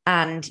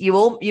 and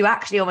you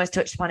actually almost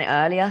touched upon it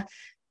earlier.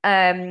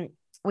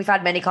 We've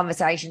had many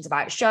conversations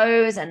about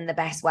shows and the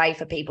best way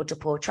for people to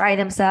portray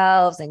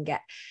themselves and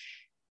get.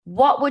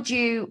 What would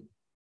you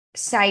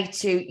say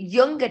to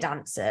younger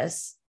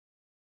dancers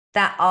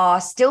that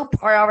are still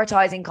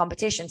prioritizing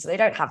competition, so they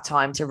don't have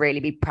time to really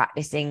be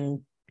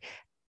practicing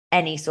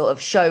any sort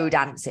of show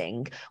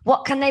dancing?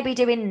 What can they be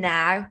doing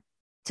now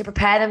to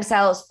prepare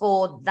themselves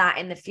for that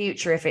in the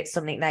future, if it's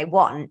something they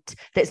want,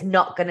 that's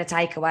not going to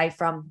take away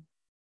from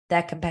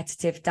their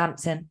competitive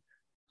dancing?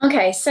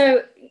 Okay,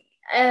 so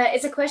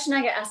it's a question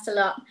I get asked a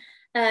lot,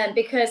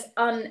 because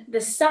on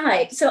the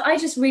side, so I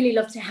just really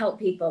love to help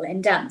people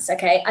in dance,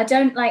 okay? I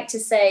don't like to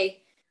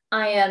say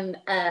I am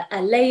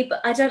a label.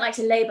 I don't like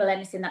to label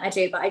anything that I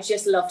do, but I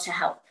just love to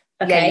help,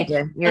 okay? Yeah,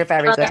 you do. You're a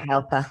very good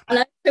helper.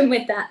 I'll open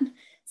with that.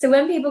 So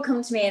when people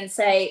come to me and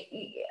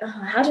say, oh,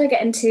 how do I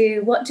get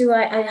into,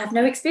 I have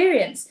no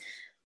experience.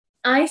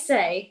 I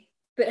say,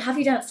 but have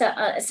you danced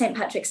at St.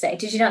 Patrick's Day?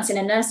 Did you dance in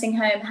a nursing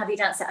home? Have you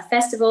danced at a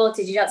festival?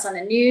 Did you dance on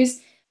the news?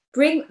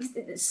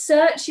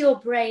 Search your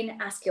brain,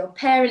 ask your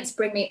parents,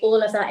 bring me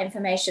all of that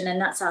information,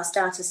 and that's our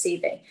starter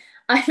CV.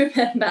 I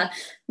remember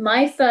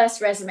my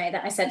first resume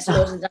that I sent to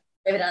Lord and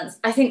Dance,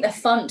 I think the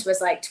font was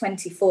like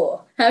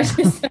 24. I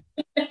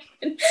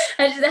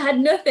had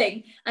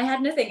nothing.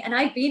 And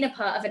I'd been a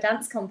part of a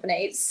dance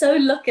company, so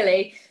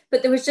luckily,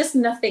 but there was just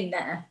nothing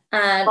there.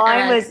 And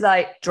mine was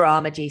like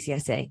drama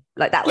GCSE.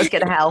 Like, that was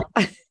going to help.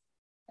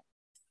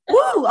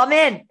 Woo, I'm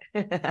in.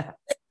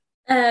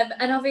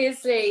 And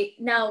obviously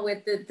now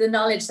with the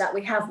knowledge that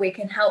we have, we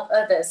can help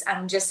others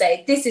and just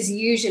say, this is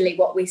usually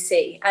what we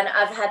see. And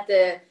I've had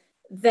the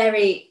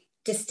very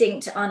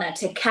distinct honor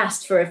to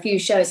cast for a few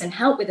shows and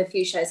help with a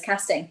few shows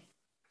casting.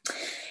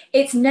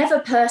 It's never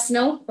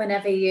personal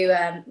whenever you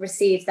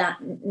receive that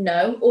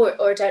no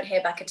or don't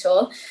hear back at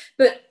all.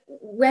 But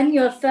when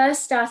you're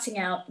first starting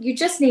out, you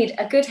just need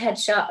a good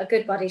headshot, a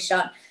good body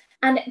shot.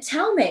 And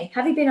tell me,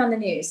 have you been on the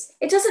news?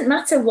 It doesn't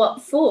matter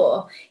what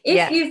for.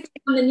 If you've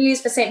been on the news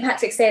for St.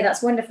 Patrick's Day,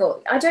 that's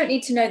wonderful. I don't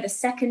need to know the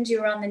second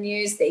you were on the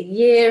news, the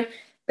year,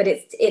 but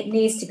it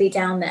needs to be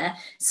down there.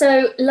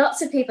 So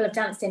lots of people have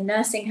danced in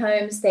nursing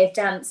homes. They've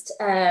danced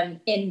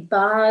in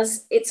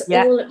bars. It's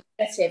all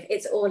relative.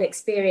 It's all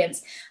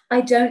experience. I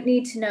don't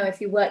need to know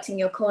if you worked in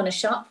your corner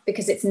shop,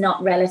 because it's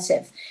not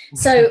relative.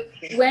 So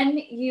when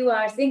you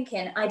are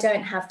thinking, I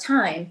don't have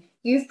time,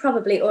 you've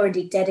probably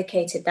already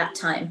dedicated that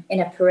time in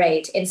a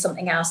parade, in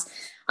something else.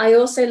 I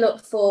also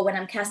look for, when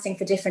I'm casting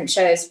for different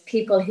shows,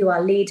 people who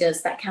are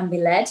leaders that can be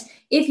led.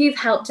 If you've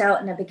helped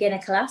out in a beginner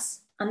class,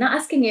 I'm not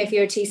asking you if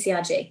you're a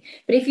TCRG,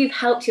 but if you've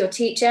helped your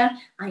teacher,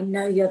 I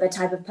know you're the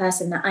type of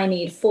person that I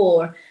need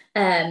for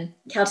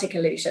Celtic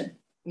Illusion,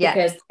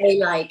 because they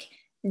like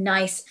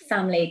nice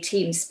family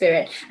team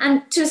spirit.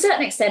 And to a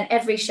certain extent,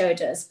 every show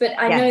does. But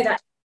I know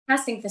that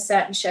casting for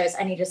certain shows,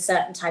 I need a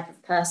certain type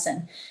of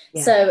person.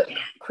 So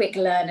quick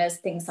learners,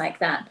 things like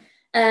that.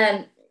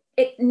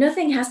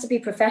 Nothing has to be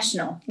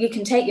professional. You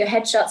can take your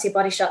headshots, your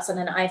body shots on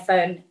an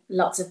iPhone.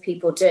 Lots of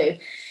people do.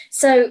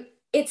 So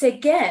it's,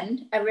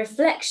 again, a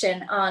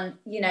reflection on,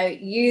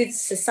 youth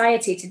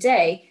society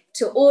today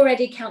to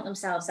already count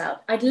themselves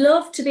out. I'd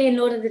love to be in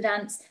Lord of the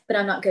Dance, but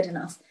I'm not good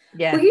enough.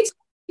 Yeah. Well,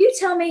 you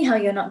tell me how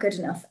you're not good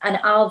enough, and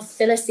I'll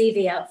fill a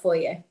CV out for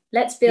you.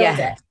 Let's build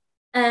it.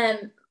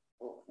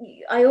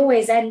 I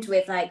always end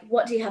with, like,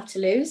 what do you have to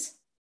lose?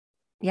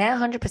 Yeah,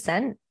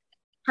 100%.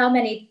 How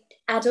many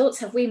adults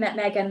have we met,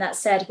 Megan, that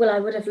said, well, I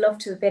would have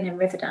loved to have been in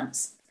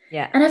Riverdance?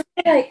 Yeah. And I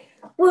feel like,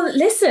 well,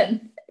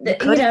 listen. You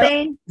could have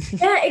been.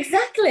 Yeah,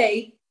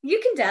 exactly.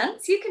 You can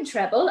dance, you can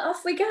treble,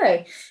 off we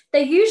go.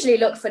 They usually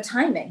look for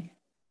timing,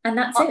 and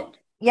that's it.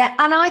 Yeah,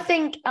 and I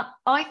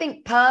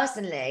think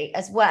personally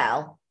as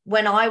well,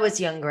 when I was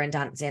younger and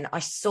dancing, I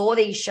saw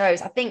these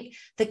shows. I think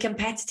the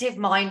competitive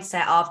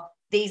mindset of,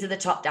 these are the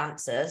top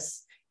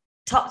dancers,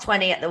 top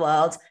 20 at the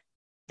world,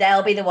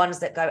 they'll be the ones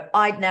that go,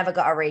 I'd never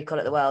got a recall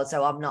at the world,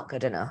 so I'm not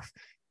good enough.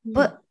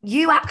 But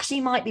you actually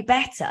might be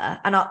better.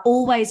 And I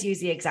always use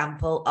the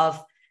example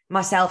of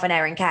myself and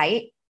Erin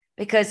Kate,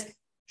 because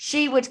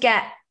she would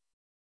get,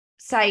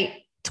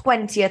 say,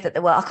 20th at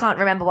the world. I can't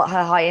remember what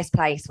her highest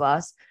place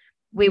was.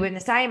 We were in the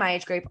same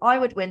age group. I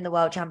would win the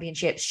world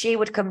championships. She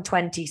would come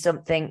 20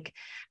 something.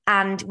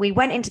 And we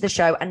went into the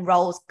show and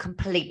roles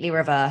completely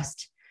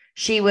reversed.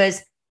 She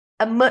was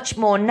a much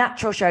more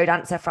natural show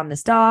dancer from the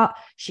start.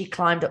 She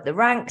climbed up the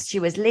ranks. She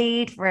was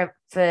lead for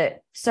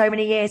so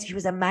many years. She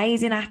was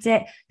amazing at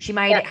it. She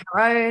made it her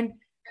own.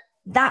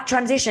 That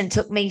transition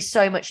took me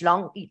so much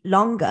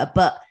longer,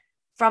 but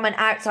from an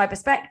outside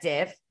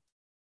perspective,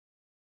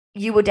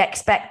 you would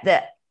expect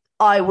that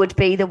I would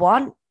be the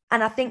one.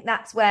 And I think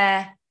that's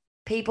where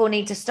people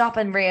need to stop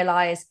and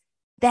realize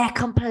they're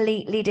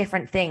completely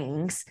different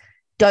things.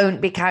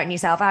 Don't be counting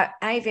yourself out.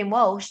 Avon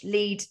Walsh,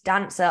 lead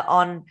dancer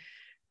on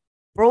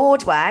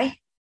Broadway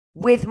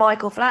with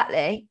Michael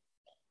Flatley,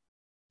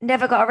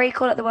 never got a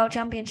recall at the World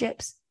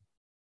Championships.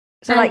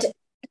 So,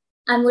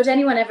 and would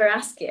anyone ever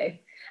ask you?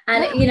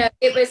 And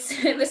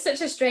it was such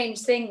a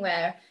strange thing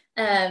where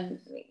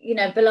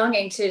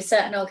belonging to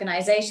certain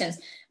organizations,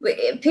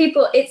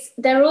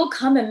 they're all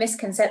common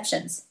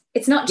misconceptions.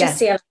 It's not just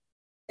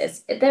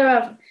CLS. There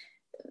are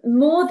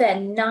more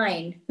than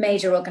 9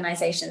 major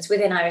organizations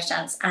within Irish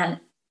dance, and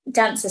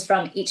dancers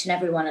from each and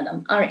every one of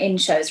them are in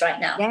shows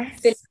right now.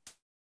 Yes.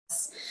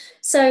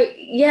 So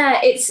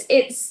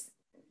it's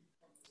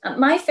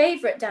my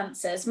favorite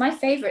dancers, my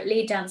favorite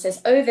lead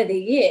dancers over the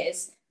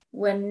years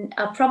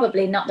are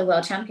probably not the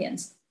world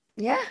champions.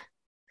 Yeah.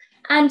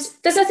 And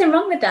there's nothing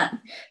wrong with that.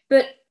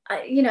 But,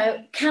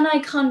 can I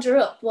conjure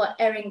up what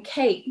Erin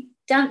Kate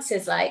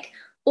dances like?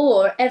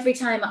 Or every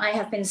time I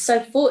have been so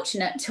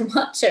fortunate to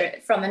watch her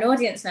from an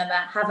audience member,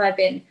 have I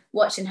been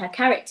watching her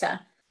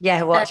character?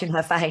 Yeah, watching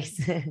her face.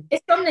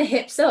 It's from the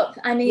hips up.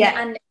 I mean,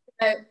 and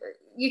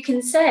you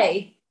can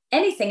say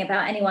anything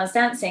about anyone's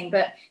dancing,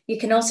 but you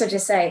can also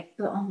just say,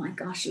 oh my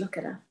gosh, look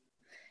at her.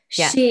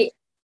 Yeah. She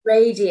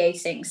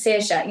radiating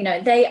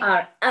Saoirse, they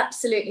are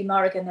absolutely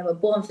Morrigan. They were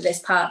born for this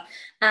part.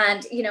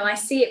 And, I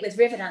see it with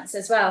Riverdance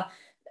as well.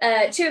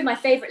 2 of my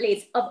favorite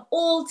leads of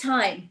all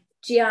time,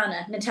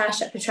 Gianna,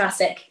 Natasha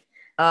Petrasic.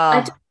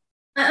 I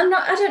don't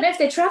know if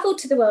they traveled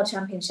to the World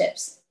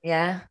Championships.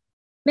 Yeah.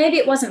 Maybe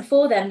it wasn't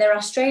for them. They're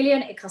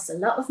Australian. It costs a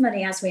lot of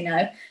money, as we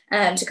know,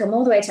 to come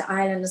all the way to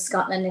Ireland and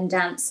Scotland and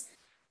dance.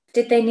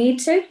 Did they need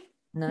to?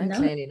 No,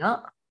 clearly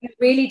not. You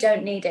really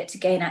don't need it to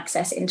gain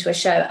access into a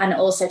show and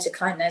also to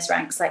climb those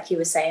ranks, like you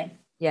were saying.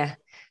 Yeah.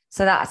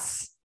 So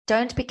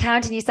don't be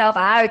counting yourself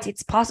out.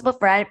 It's possible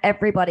for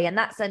everybody. And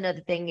that's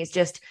another thing, is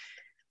just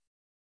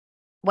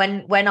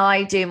when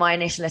I do my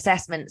initial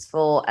assessments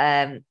for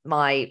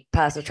my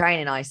personal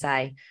training, I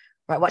say,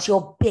 right, what's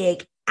your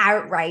big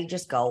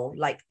outrageous goal?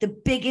 Like the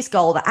biggest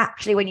goal that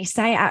actually, when you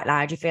say it out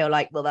loud, you feel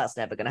like, well, that's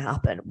never going to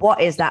happen.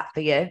 What is that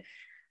for you?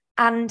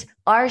 And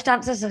Irish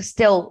dancers are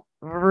still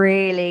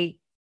really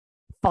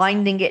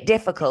finding it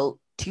difficult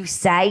to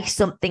say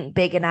something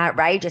big and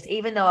outrageous,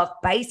 even though I've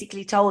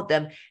basically told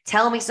them,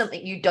 tell me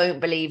something you don't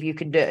believe you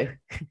can do,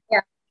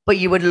 but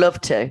you would love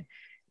to.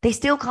 They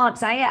still can't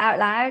say it out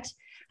loud.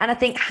 And I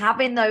think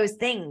having those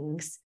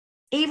things,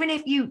 even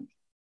if you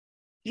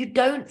you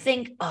don't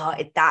think,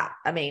 that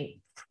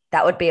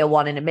would be a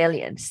 1 in a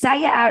million.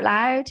 Say it out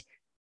loud,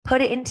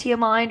 put it into your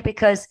mind,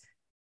 because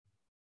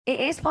it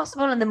is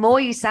possible. And the more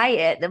you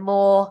say it, the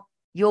more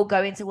you're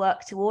going to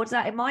work towards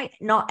that. It might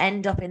not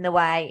end up in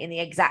the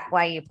exact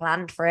way you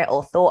planned for it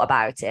or thought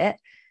about it,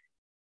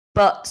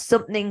 but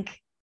something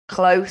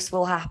close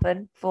will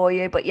happen for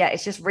you. But yeah,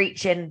 it's just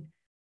reaching.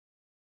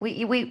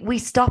 We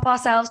stop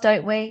ourselves,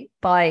 don't we?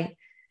 By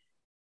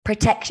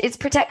protection. It's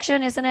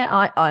protection, isn't it?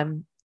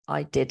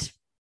 I did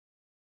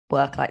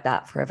work like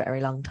that for a very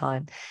long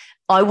time.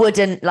 I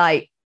wouldn't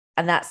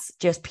and that's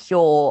just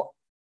pure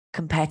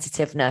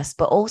competitiveness,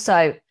 but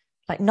also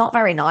not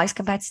very nice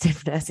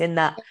competitiveness in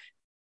that,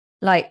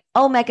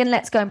 oh, Megan,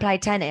 let's go and play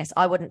tennis.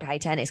 I wouldn't play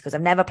tennis because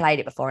I've never played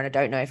it before and I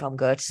don't know if I'm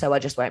good, so I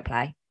just won't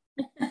play.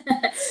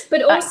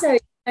 But also,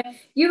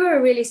 you were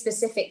a really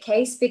specific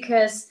case,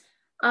 because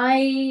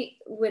I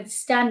would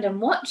stand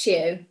and watch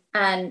you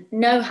and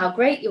know how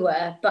great you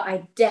were, but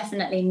I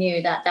definitely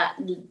knew that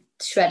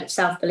shred of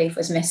self-belief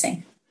was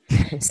missing.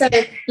 So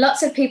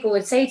lots of people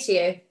would say to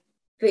you,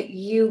 but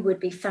you would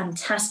be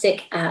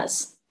fantastic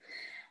as.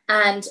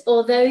 And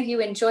although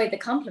you enjoyed the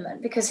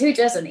compliment, because who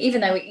doesn't,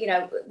 even though,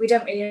 we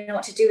don't really know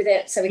what to do with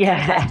it, so we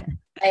can't,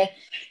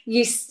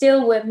 you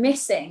still were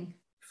missing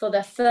for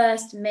the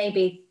first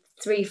maybe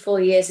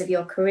 3-4 years of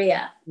your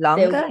career.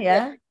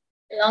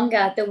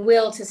 Longer, the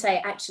will to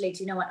say, actually, do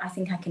you know what? I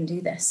think I can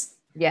do this.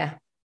 Yeah.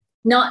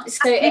 Not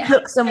so it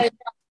took some.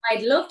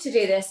 I'd love to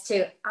do this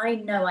too. I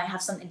know I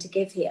have something to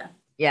give here.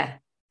 Yeah.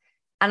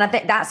 And I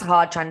think that's a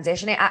hard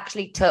transition. It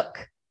actually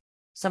took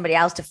somebody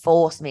else to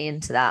force me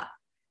into that.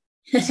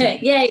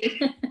 Yay.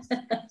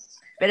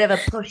 Bit of a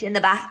push in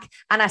the back.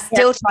 And I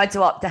still tried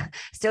to opt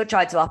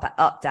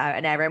out.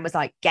 And Erin was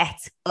like, get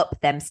up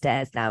them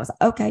stairs now. I was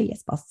like, okay,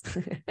 yes, boss.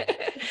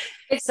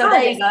 So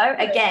there you go.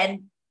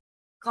 Again,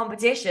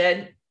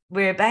 competition.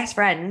 We're best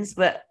friends,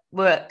 but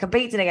we're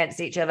competing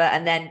against each other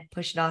and then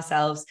pushing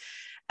ourselves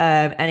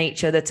and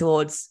each other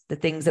towards the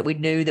things that we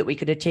knew that we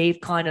could achieve,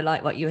 kind of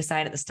like what you were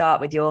saying at the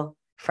start with your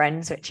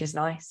friends, which is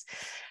nice.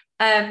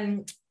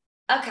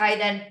 Okay,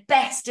 then,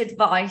 best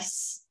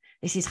advice.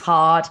 This is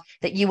hard,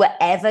 that you were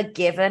ever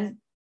given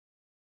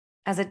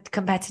as a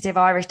competitive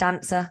Irish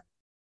dancer.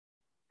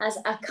 As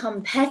a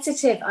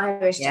competitive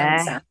Irish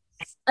dancer.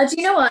 Do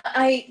you know what?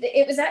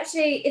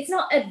 It's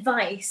not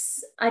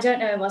advice. I don't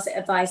know, was it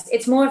advice?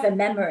 It's more of a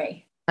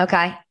memory.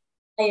 Okay.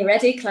 Are you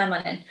ready? Climb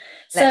on in.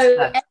 So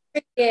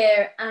every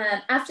year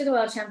after the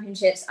World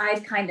Championships,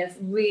 I'd kind of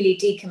really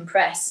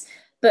decompress.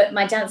 But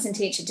my dancing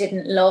teacher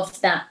didn't love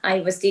that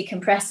I was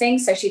decompressing.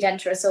 So she'd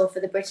enter us all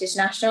for the British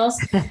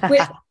Nationals,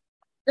 which,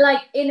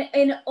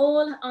 in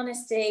all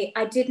honesty,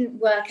 I didn't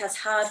work as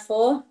hard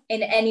for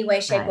in any way,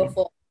 shape or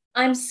form.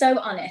 I'm so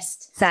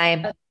honest.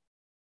 Same.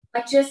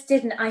 I just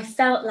didn't. I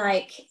felt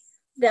like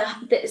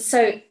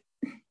so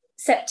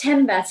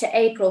September to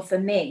April for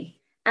me,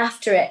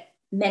 after it,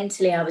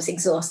 mentally, I was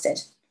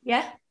exhausted.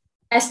 Yeah.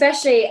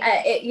 Especially,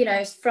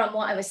 from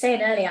what I was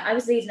saying earlier, I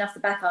was leading off the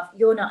back of,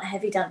 you're not a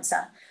heavy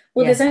dancer.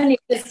 Well,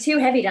 there's 2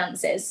 heavy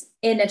dances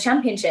in a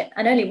championship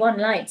and only 1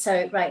 light.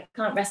 So,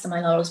 can't rest on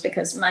my laurels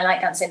because my light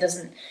dancing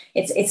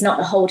it's not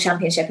the whole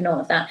championship and all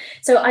of that.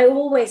 So I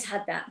always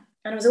had that.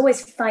 And I was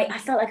always I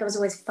felt like I was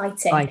always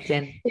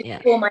fighting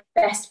for my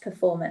best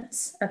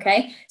performance.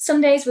 Okay.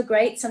 Some days were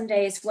great. Some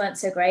days weren't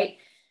so great.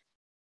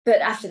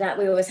 But after that,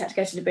 we always had to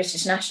go to the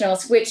British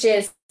Nationals, which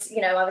is,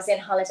 I was in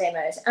holiday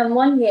mode. And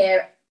one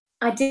year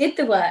I did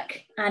the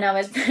work and I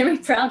was very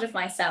proud of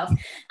myself.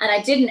 And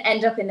I didn't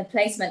end up in the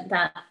placement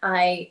that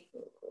I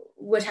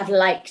would have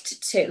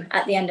liked to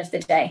at the end of the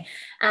day.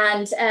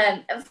 And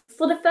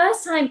for the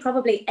first time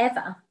probably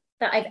ever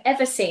that I've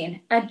ever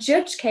seen, a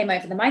judge came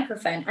over the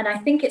microphone. And I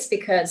think it's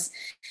because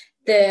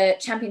the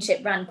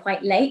championship ran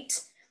quite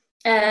late.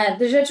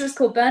 The judge was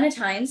called Bernard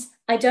Hines.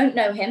 I don't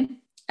know him.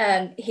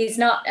 He's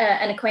not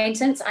an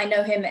acquaintance. I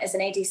know him as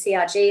an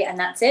ADCRG and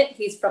that's it.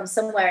 He's from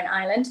somewhere in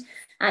Ireland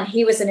and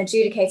he was an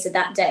adjudicator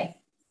that day.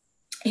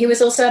 He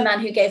was also a man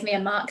who gave me a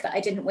mark that I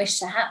didn't wish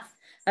to have.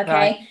 Okay.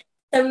 Right.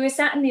 So we were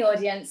sat in the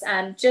audience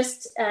and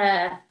just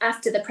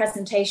after the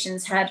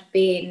presentations had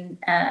been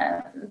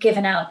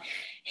given out,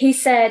 he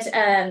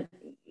said,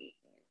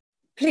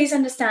 please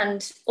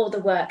understand all the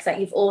work that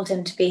you've all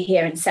done to be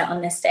here and set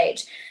on this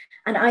stage.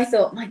 And I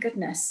thought, my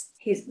goodness,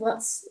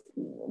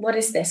 what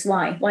is this?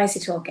 Why is he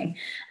talking?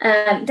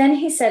 Then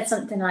he said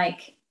something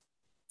like,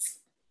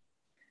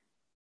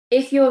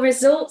 if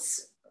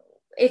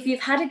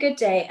you've had a good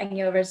day and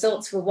your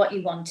results were what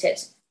you wanted,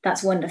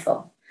 that's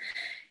wonderful.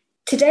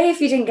 Today,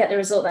 if you didn't get the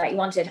result that you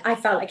wanted, I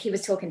felt like he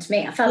was talking to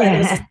me. I felt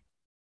like it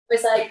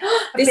was like,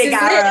 oh, this is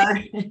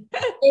it.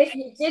 If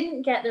you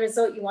didn't get the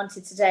result you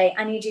wanted today,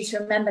 I need you to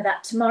remember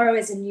that tomorrow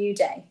is a new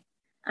day.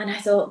 And I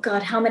thought,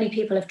 God, how many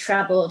people have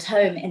traveled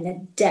home in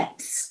the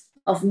depths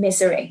of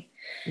misery?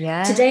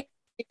 Yeah. Today,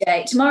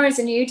 tomorrow is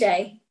a new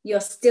day.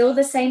 You're still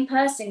the same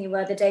person you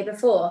were the day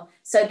before.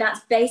 So that's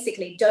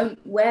basically,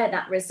 don't wear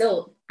that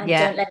result and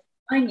don't let it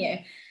define you.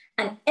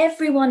 And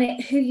everyone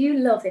who you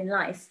love in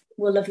life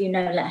will love you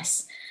no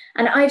less.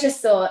 And I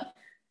just thought,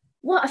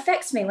 what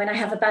affects me when I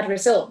have a bad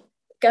result?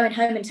 Going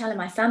home and telling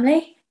my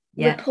family,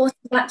 reporting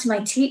back to my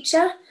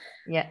teacher,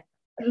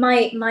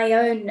 my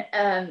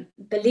own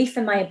belief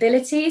in my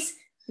abilities.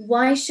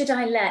 Why should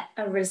I let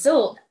a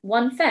result,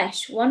 one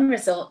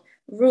result,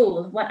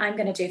 rule what I'm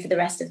going to do for the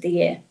rest of the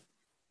year?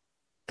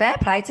 Fair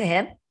play to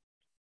him.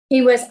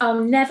 He was,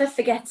 I'll never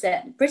forget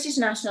it, British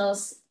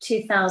Nationals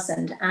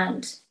 2000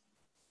 and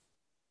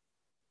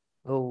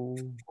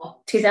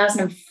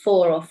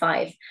 2004 or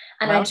 5.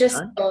 And well, I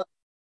just thought,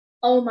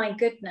 oh my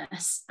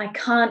goodness, I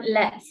can't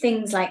let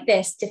things like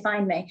this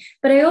define me.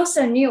 But I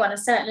also knew on a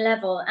certain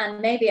level,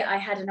 and maybe I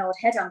had an old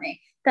head on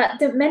me, that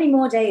many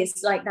more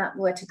days like that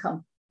were to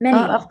come. Many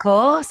more. Of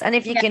course. And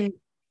if you can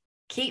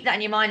keep that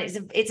in your mind,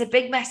 it's a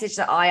big message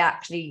that I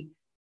actually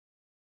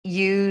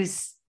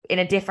use in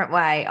a different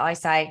way. I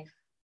say,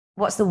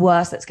 what's the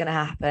worst that's going to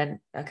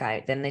happen?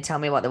 Okay, then they tell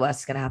me what the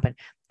worst is going to happen.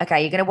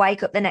 Okay, you're going to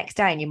wake up the next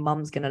day and your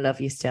mum's going to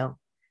love you still.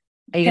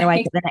 Are you going to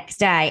wake up the next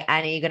day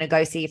and are you going to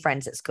go see your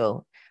friends at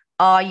school?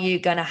 Are you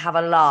going to have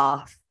a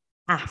laugh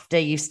after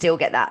you still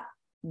get that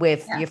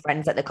with your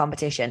friends at the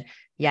competition?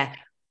 Yeah.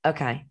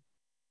 Okay.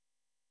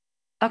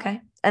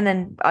 And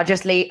then I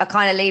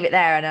kind of leave it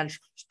there, and I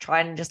try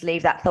and just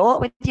leave that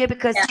thought with you,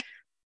 because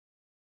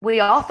we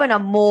often are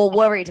more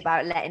worried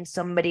about letting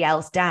somebody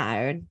else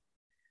down.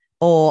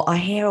 Or I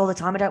hear all the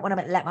time, I don't want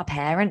to let my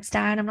parents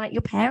down. I'm like,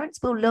 your parents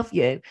will love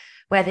you,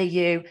 whether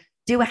you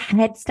do a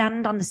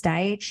headstand on the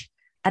stage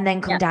and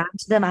then come down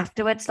to them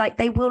afterwards. Like,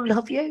 they will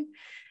love you.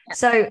 Yeah.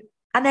 So,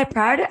 and they're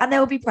proud, and they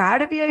will be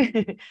proud of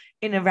you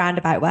in a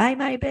roundabout way,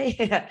 maybe.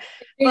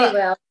 Really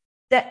will.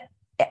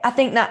 I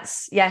think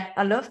that's,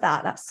 I love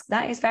that.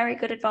 That is very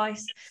good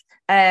advice.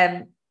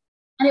 And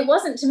it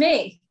wasn't to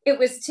me. It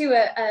was to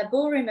a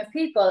ballroom of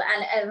people.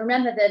 And I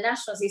remember the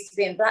Nationals used to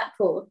be in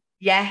Blackpool.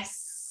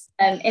 Yes.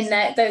 In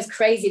those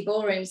crazy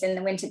ballrooms in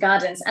the Winter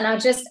Gardens. And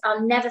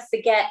I'll never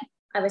forget,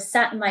 I was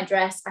sat in my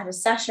dress, I had a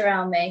sash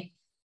around me.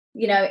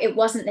 You know, it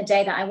wasn't the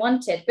day that I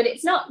wanted, but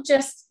it's not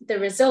just the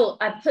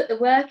result. I put the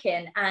work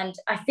in, and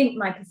I think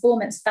my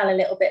performance fell a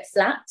little bit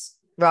flat.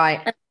 Right.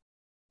 And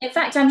in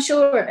fact, I'm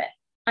sure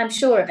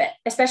of it,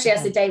 especially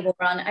as the day wore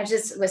on. I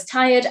just was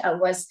tired. I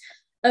was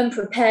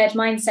unprepared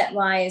mindset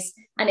wise.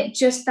 And it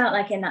just felt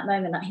like in that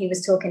moment that he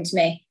was talking to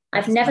me.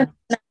 I've never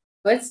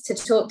to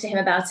talk to him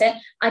about it.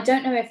 I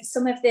don't know if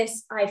some of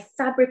this I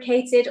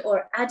fabricated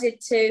or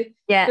added to,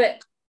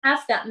 but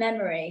have that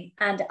memory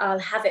and I'll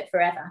have it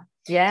forever.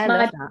 Yeah, I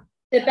love that.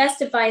 The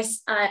best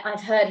advice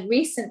I've heard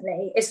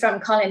recently is from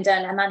Colin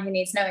Dunn, a man who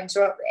needs no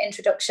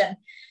introduction.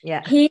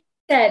 Yeah. He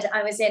said,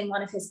 I was in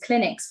one of his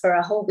clinics for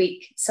a whole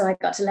week, so I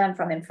got to learn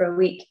from him for a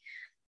week.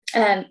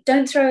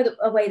 Don't throw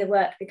away the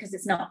work because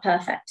it's not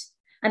perfect.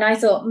 And I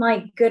thought,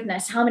 my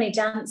goodness, how many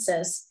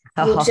dancers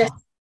will just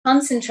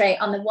concentrate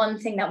on the one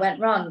thing that went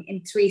wrong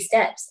in 3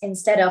 steps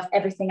instead of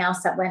everything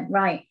else that went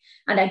right.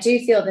 And I do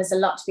feel there's a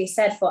lot to be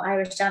said for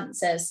Irish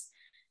dancers.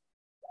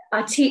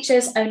 Our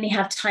teachers only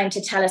have time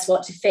to tell us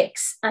what to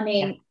fix. I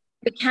mean,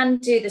 we can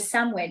do the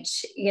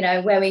sandwich,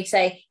 where we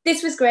say,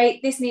 this was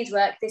great, this needs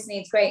work, this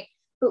needs great.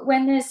 But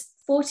when there's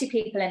 40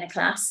 people in a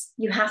class,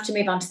 you have to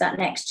move on to that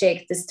next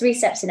jig. There's 3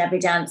 steps in every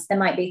dance. There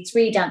might be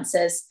 3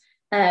 dancers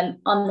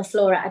on the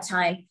floor at a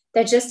time.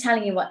 They're just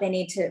telling you what you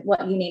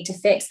need to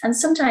fix. And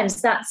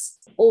sometimes that's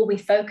all we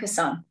focus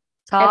on.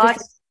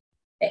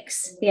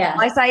 Fix. Yeah.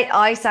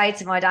 I say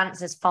to my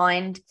dancers,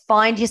 find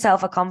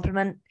yourself a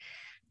compliment.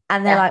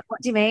 And they're like,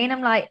 what do you mean?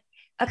 I'm like,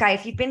 okay,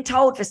 if you've been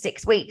told for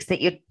 6 weeks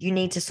that you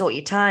need to sort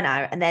your turn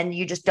out, and then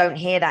you just don't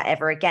hear that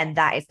ever again,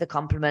 that is the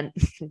compliment.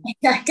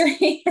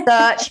 Exactly.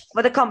 Search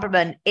for the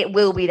compliment. It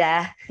will be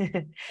there.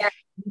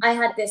 I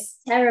had this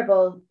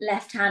terrible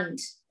left hand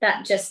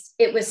that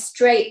it was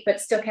straight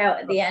but stuck out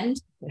at the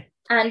end.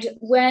 And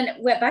when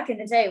we're back in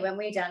the day, when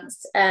we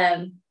danced,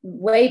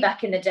 way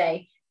back in the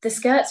day, the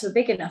skirts were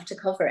big enough to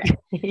cover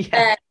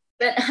it.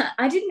 But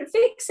I didn't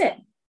fix it.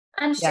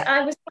 And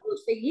I was told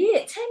for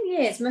 10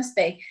 years must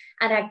be.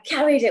 And I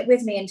carried it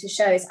with me into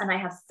shows. And I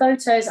have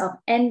photos of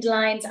end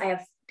lines. I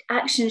have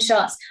action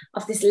shots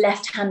of this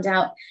left hand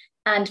out.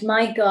 And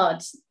my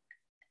God,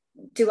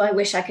 do I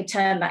wish I could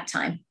turn back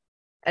time.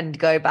 And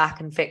go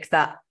back and fix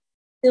that.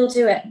 Still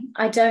do it.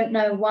 I don't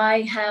know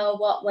why, how,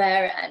 what,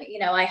 where. And,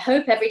 I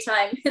hope every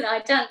time I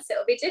dance,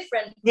 it'll be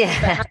different.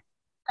 Yeah. But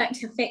back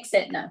to fix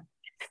it, no.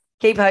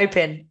 Keep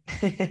hoping.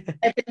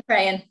 I've been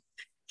praying.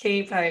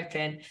 Keep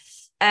hoping.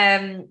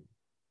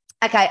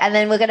 Okay, and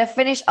then we're going to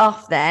finish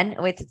off then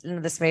with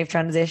the smooth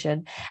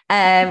transition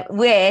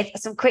with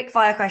some quick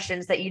fire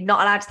questions that you're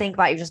not allowed to think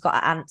about. You've just got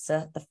to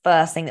answer the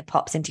first thing that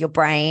pops into your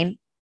brain.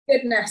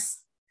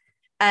 Goodness.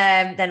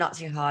 They're not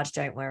too hard,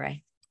 don't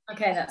worry.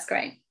 Okay, that's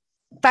great.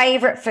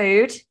 Favorite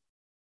food?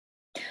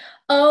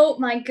 Oh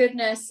my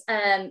goodness,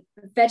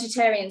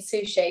 vegetarian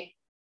sushi.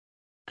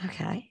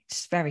 Okay,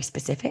 just very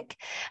specific.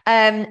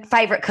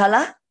 Favorite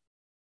color?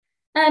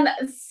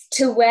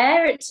 To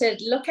wear, to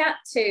look at,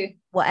 to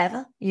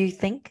whatever you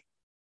think.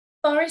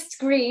 Forest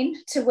green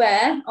to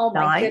wear. Oh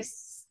my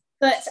goodness!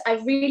 But I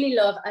really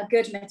love a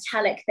good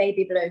metallic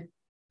baby blue.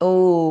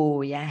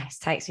 Oh, yes.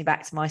 Takes me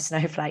back to my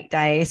snowflake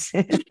days.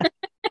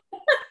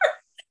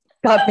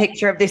 Got a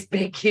picture of this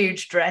big,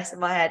 huge dress in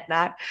my head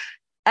now.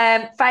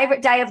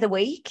 Favorite day of the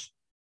week?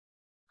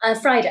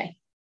 Friday.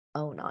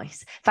 Oh,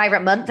 nice.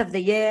 Favorite month of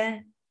the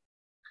year?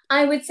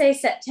 I would say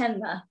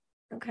September.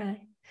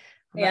 Okay.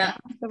 Yeah.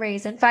 The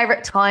reason.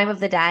 Favorite time of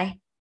the day?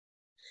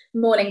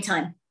 Morning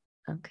time.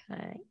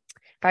 Okay.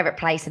 Favorite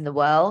place in the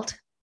world?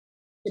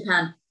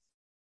 Japan.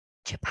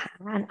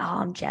 Japan. Oh,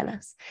 I'm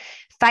jealous.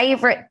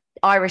 Favorite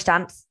Irish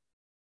dance?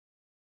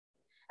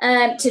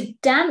 To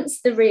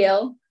dance the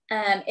reel,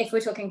 if we're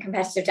talking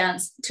competitive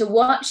dance, to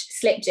watch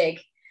slip jig.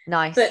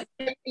 Nice. But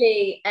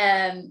really,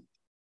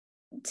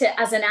 to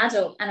as an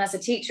adult and as a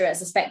teacher,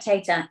 as a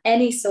spectator,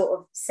 any sort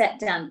of set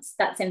dance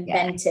that's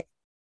invented.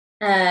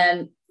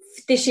 Yeah.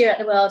 This year at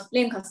the World,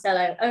 Liam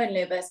Costello, Owen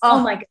Lubas. Oh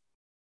my God.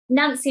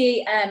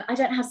 Nancy, I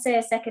don't have to say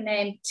her second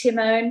name,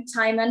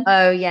 Timon.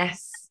 Oh,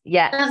 yes.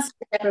 Yeah. Nancy,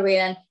 Deborah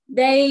Whelan.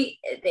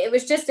 It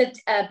was just a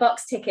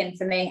box ticking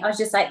for me. I was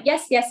just like,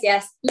 yes.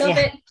 Love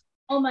it.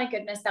 Oh my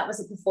goodness, that was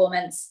a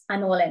performance.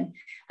 I'm all in.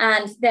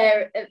 And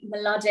they're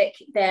melodic,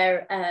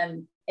 they're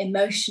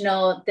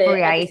emotional,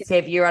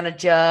 creative. You're on a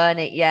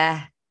journey.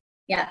 Yeah.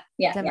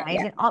 It's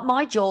amazing.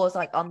 My jaw's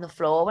like on the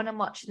floor when I'm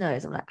watching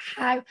those. I'm like,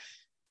 how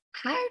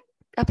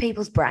are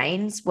people's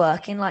brains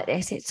working like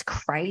this? It's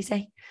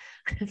crazy.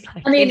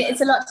 I mean,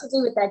 it's a lot to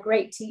do with their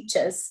great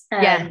teachers.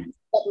 Deborah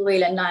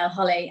Whelan, Niall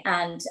Holly,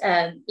 and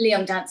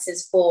Liam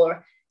dances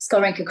for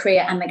Skorinka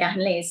Kriya and McGahan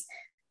Lees.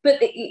 But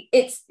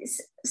it's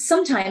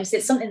sometimes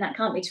it's something that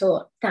can't be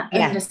taught.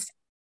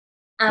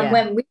 And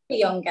when we were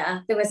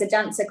younger, there was a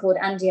dancer called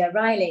Andy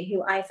O'Reilly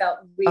who I felt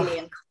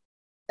really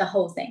the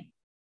whole thing.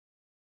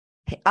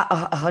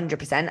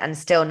 100%. And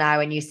still now,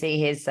 when you see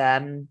his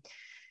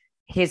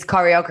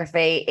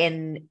choreography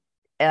in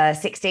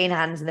 16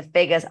 hands and the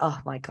figures, oh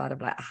my God, I'm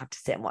like, I have to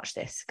sit and watch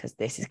this because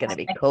this is going to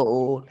be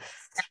cool.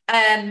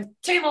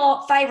 2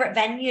 more. Favorite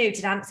venue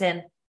to dance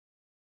in?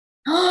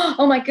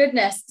 Oh my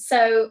goodness.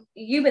 So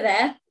you were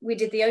there. We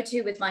did the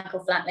O2 with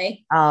Michael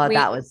Flatley.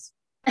 That was...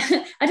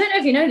 I don't know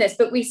if you know this,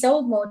 but we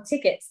sold more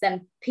tickets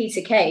than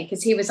Peter Kay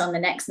because he was on the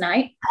next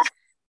night.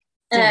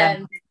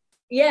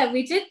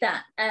 We did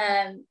that.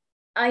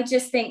 I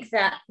just think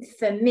that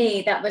for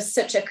me, that was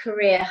such a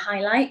career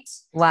highlight.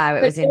 Wow,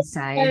 it was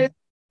insane.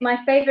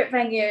 My favorite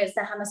venue is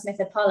the Hammersmith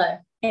Apollo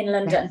in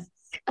London.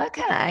 Yes.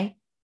 Okay.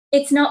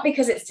 It's not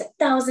because it's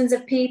thousands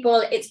of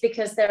people. It's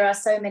because there are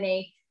so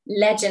many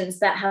legends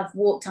that have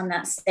walked on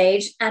that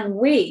stage, and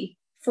we,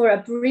 for a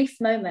brief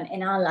moment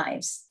in our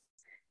lives,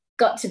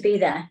 got to be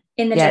there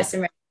in the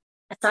dressing room,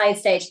 a side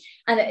stage.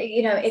 And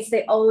it's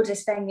the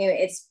oldest venue.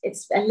 It's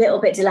a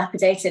little bit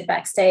dilapidated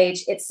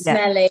backstage. It's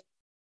smelly.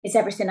 It's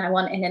everything I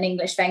want in an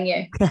English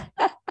venue.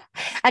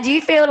 And do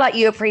you feel like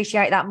you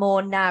appreciate that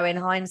more now in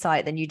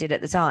hindsight than you did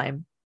at the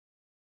time?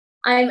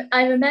 I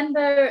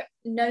remember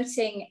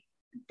noting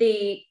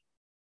the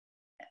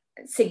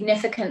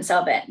significance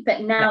of it,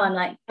 but now I'm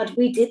like, God,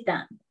 we did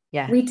that.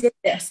 Yeah, we did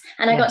this,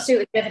 and I got to do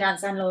it with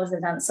Riverdance and Lords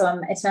of Dance, so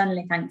I'm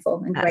eternally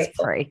thankful and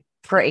grateful.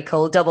 Pretty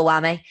cool, double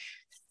whammy.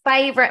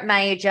 Favorite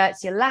major?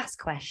 It's your last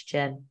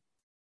question.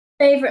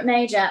 Favorite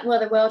major? Well,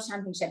 the World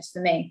Championships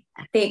for me.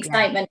 The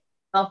excitement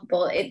is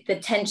palpable. The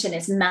tension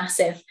is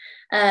massive,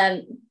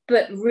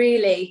 but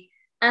really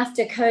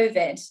after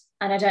COVID,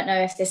 and I don't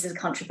know if this is a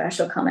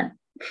controversial comment.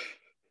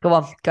 Go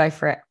on, go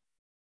for it.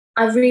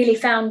 I really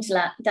found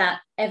that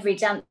every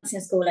dancing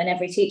school and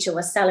every teacher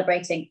was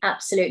celebrating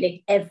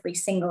absolutely every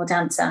single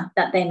dancer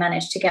that they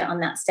managed to get on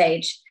that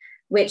stage,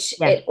 which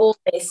it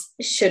always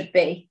should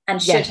be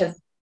and should have.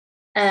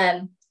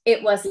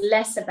 It was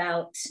less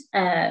about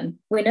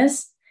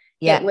winners.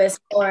 It was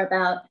more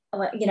about,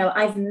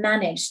 I've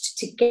managed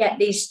to get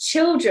these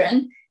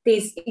children,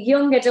 these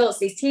young adults,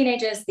 these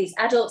teenagers, these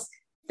adults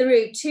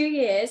through 2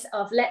 years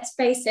of, let's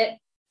face it,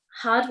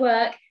 hard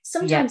work,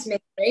 sometimes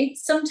misery,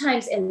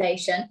 sometimes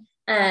elation,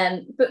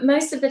 but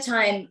most of the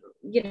time,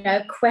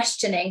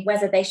 questioning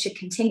whether they should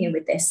continue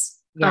with this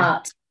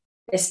art,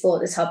 this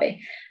sport, this hobby.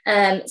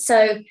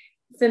 So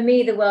for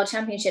me, the World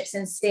Championships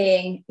and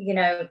seeing,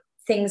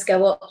 things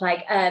go up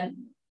like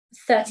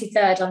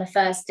 33rd on the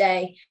first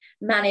day,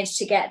 managed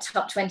to get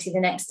top 20 the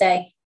next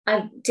day.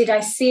 Did I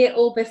see it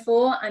all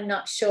before? I'm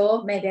not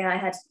sure. Maybe I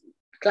had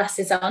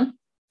glasses on.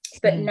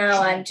 But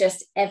now I'm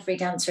just, every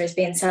dancer is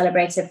being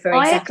celebrated for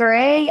I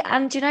agree.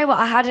 And you know what?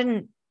 I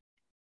hadn't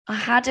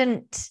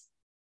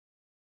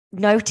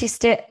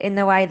noticed it in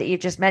the way that you've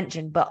just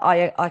mentioned, but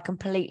I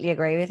completely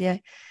agree with you.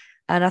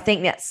 And I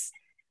think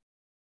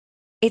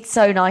it's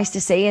so nice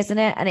to see, isn't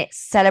it? And it's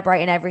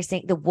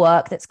celebrating the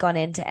work that's gone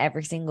into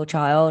every single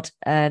child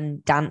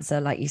and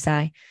dancer, like you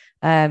say.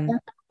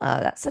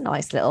 That's a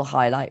nice little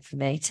highlight for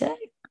me too.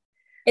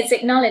 It's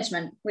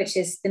acknowledgement, which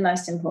is the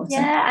most important.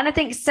 Yeah, and I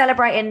think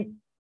celebrating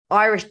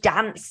Irish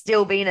dance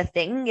still being a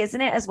thing, isn't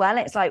it, as well?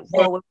 It's like,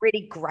 well, we're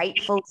really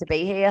grateful to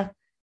be here.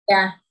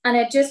 Yeah, and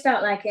it just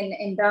felt like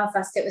in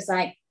Belfast, it was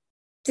like,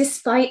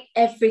 despite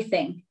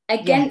everything,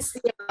 against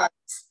the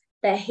odds,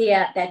 they're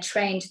here, they're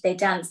trained, they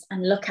dance,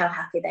 and look how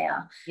happy they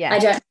are. Yeah. I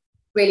don't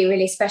really,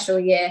 really special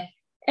year.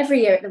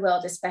 Every year at the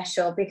World is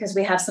special because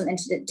we have something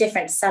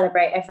different to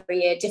celebrate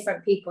every year,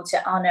 different people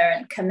to honour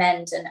and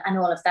commend and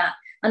all of that.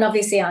 And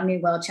obviously our new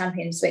world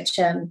champions, which,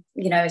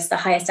 is the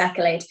highest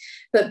accolade.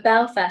 But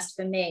Belfast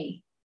for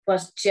me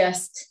was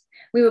just,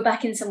 we were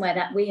back in somewhere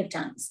that we have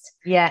danced.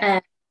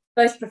 Yeah.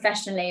 Both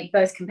professionally,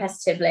 both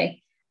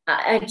competitively.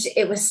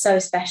 It was so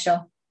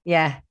special.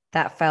 Yeah,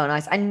 that felt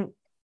nice. And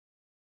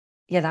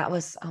yeah, that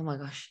was, oh my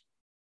gosh,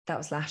 that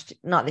was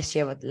not this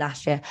year, but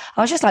last year.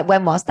 I was just like,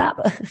 when was that?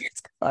 But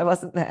I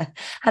wasn't there.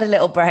 Had a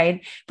little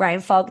brain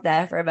fog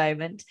there for a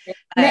moment.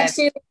 Next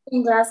year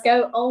in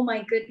Glasgow, oh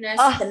my goodness.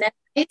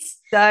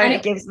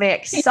 It gives me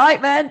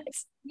excitement.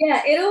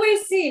 Yeah, it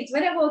always seems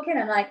when I walk in,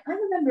 I'm like, I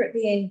remember it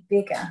being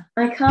bigger.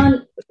 I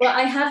can't, what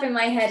I have in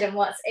my head and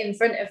what's in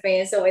front of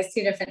me is always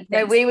two different things.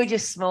 No, we were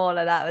just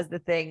smaller. That was the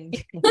thing.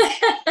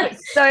 But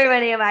so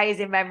many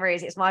amazing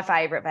memories. It's my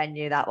favourite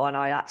venue, that one.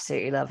 I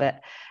absolutely love it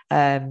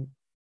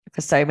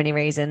for so many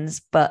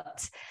reasons.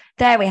 But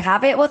there we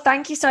have it. Well,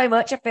 thank you so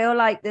much. I feel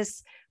like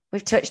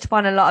we've touched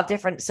upon a lot of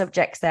different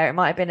subjects there. It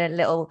might have been a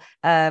little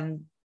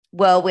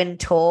whirlwind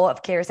tour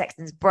of Ciara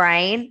Sexton's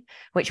brain,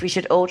 which we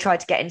should all try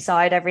to get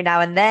inside every now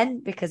and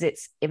then because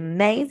it's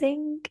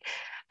amazing.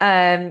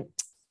 Let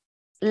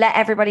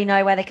everybody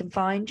know where they can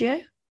find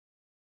you.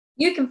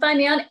 You can find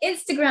me on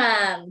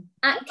Instagram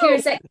at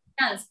Ciara Sexton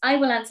Dance. I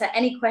will answer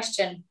any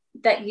question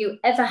that you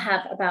ever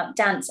have about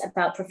dance,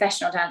 about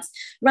professional dance.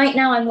 Right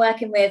now I'm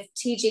working with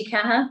TG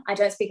Kaha. I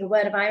don't speak a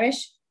word of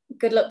Irish.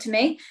 Good luck to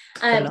me.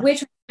 We're trying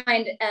to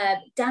find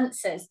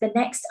dancers, the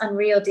next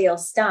Unreal Deal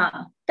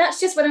star. That's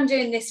just what I'm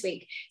doing this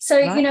week. So,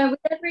 right. With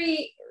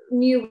every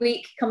new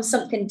week comes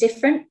something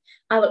different.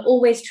 I will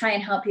always try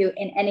and help you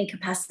in any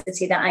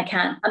capacity that I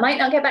can. I might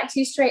not get back to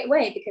you straight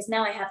away because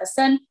now I have a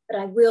son, but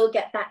I will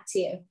get back to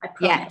you. I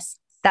promise. Yeah.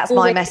 That's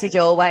my message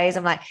always.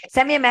 I'm like,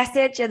 send me a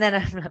message. And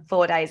then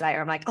 4 days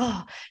later, I'm like,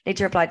 oh, need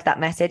to reply to that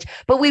message.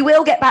 But we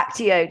will get back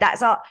to you.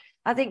 I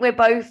think we're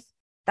both,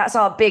 that's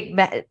our big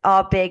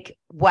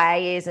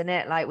way, isn't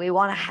it? Like we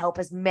want to help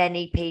as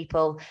many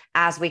people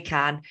as we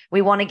can.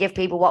 We want to give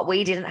people what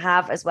we didn't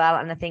have as well.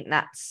 And I think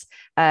that's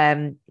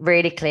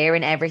really clear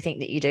in everything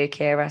that you do,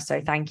 Ciara. So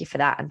thank you for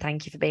that. And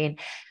thank you for being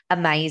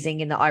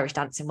amazing in the Irish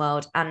dancing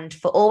world and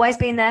for always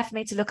being there for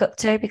me to look up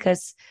to,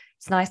 because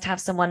it's nice to have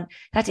someone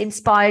that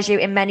inspires you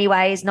in many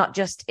ways, not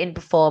just in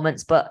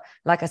performance, but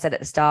like I said at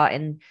the start,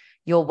 in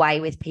your way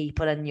with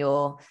people and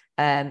your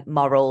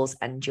morals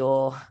and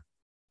your,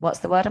 what's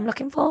the word I'm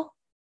looking for?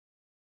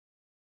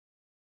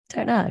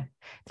 Don't know.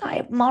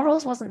 Like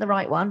morals wasn't the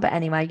right one, but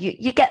anyway,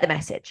 you get the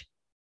message.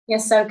 You're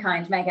so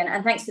kind, Megan.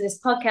 And thanks for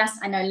this podcast.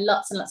 I know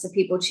lots and lots of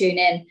people tune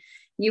in.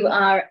 You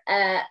are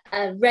a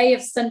ray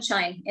of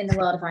sunshine in the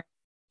world of art,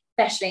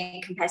 especially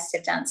in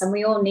competitive dance. And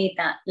we all need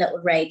that little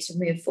ray to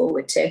move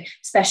forward to,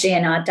 especially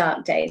in our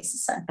dark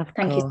days. So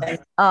thank you so much.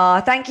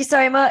 Oh, thank you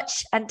so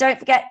much. And don't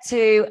forget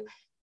to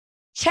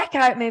check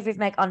out Move with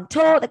Meg on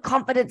tour, the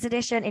Confidence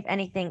Edition, if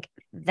anything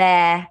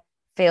there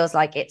feels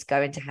like it's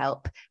going to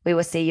help. We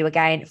will see you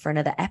again for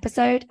another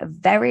episode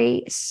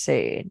very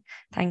soon.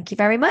 Thank you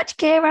very much,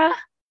 Ciara.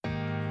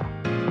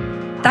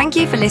 Thank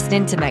you for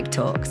listening to Meg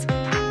Talks.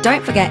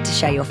 Don't forget to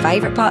share your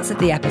favourite parts of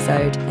the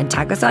episode and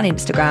tag us on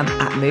Instagram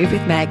at Move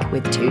with Meg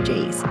with 2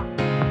 Gs.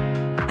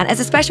 And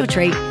as a special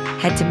treat,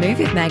 head to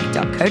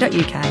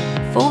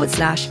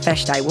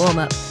movewithmeg.co.uk/Fest Day Warm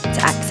Up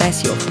to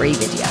access your free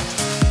video.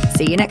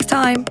 See you next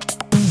time.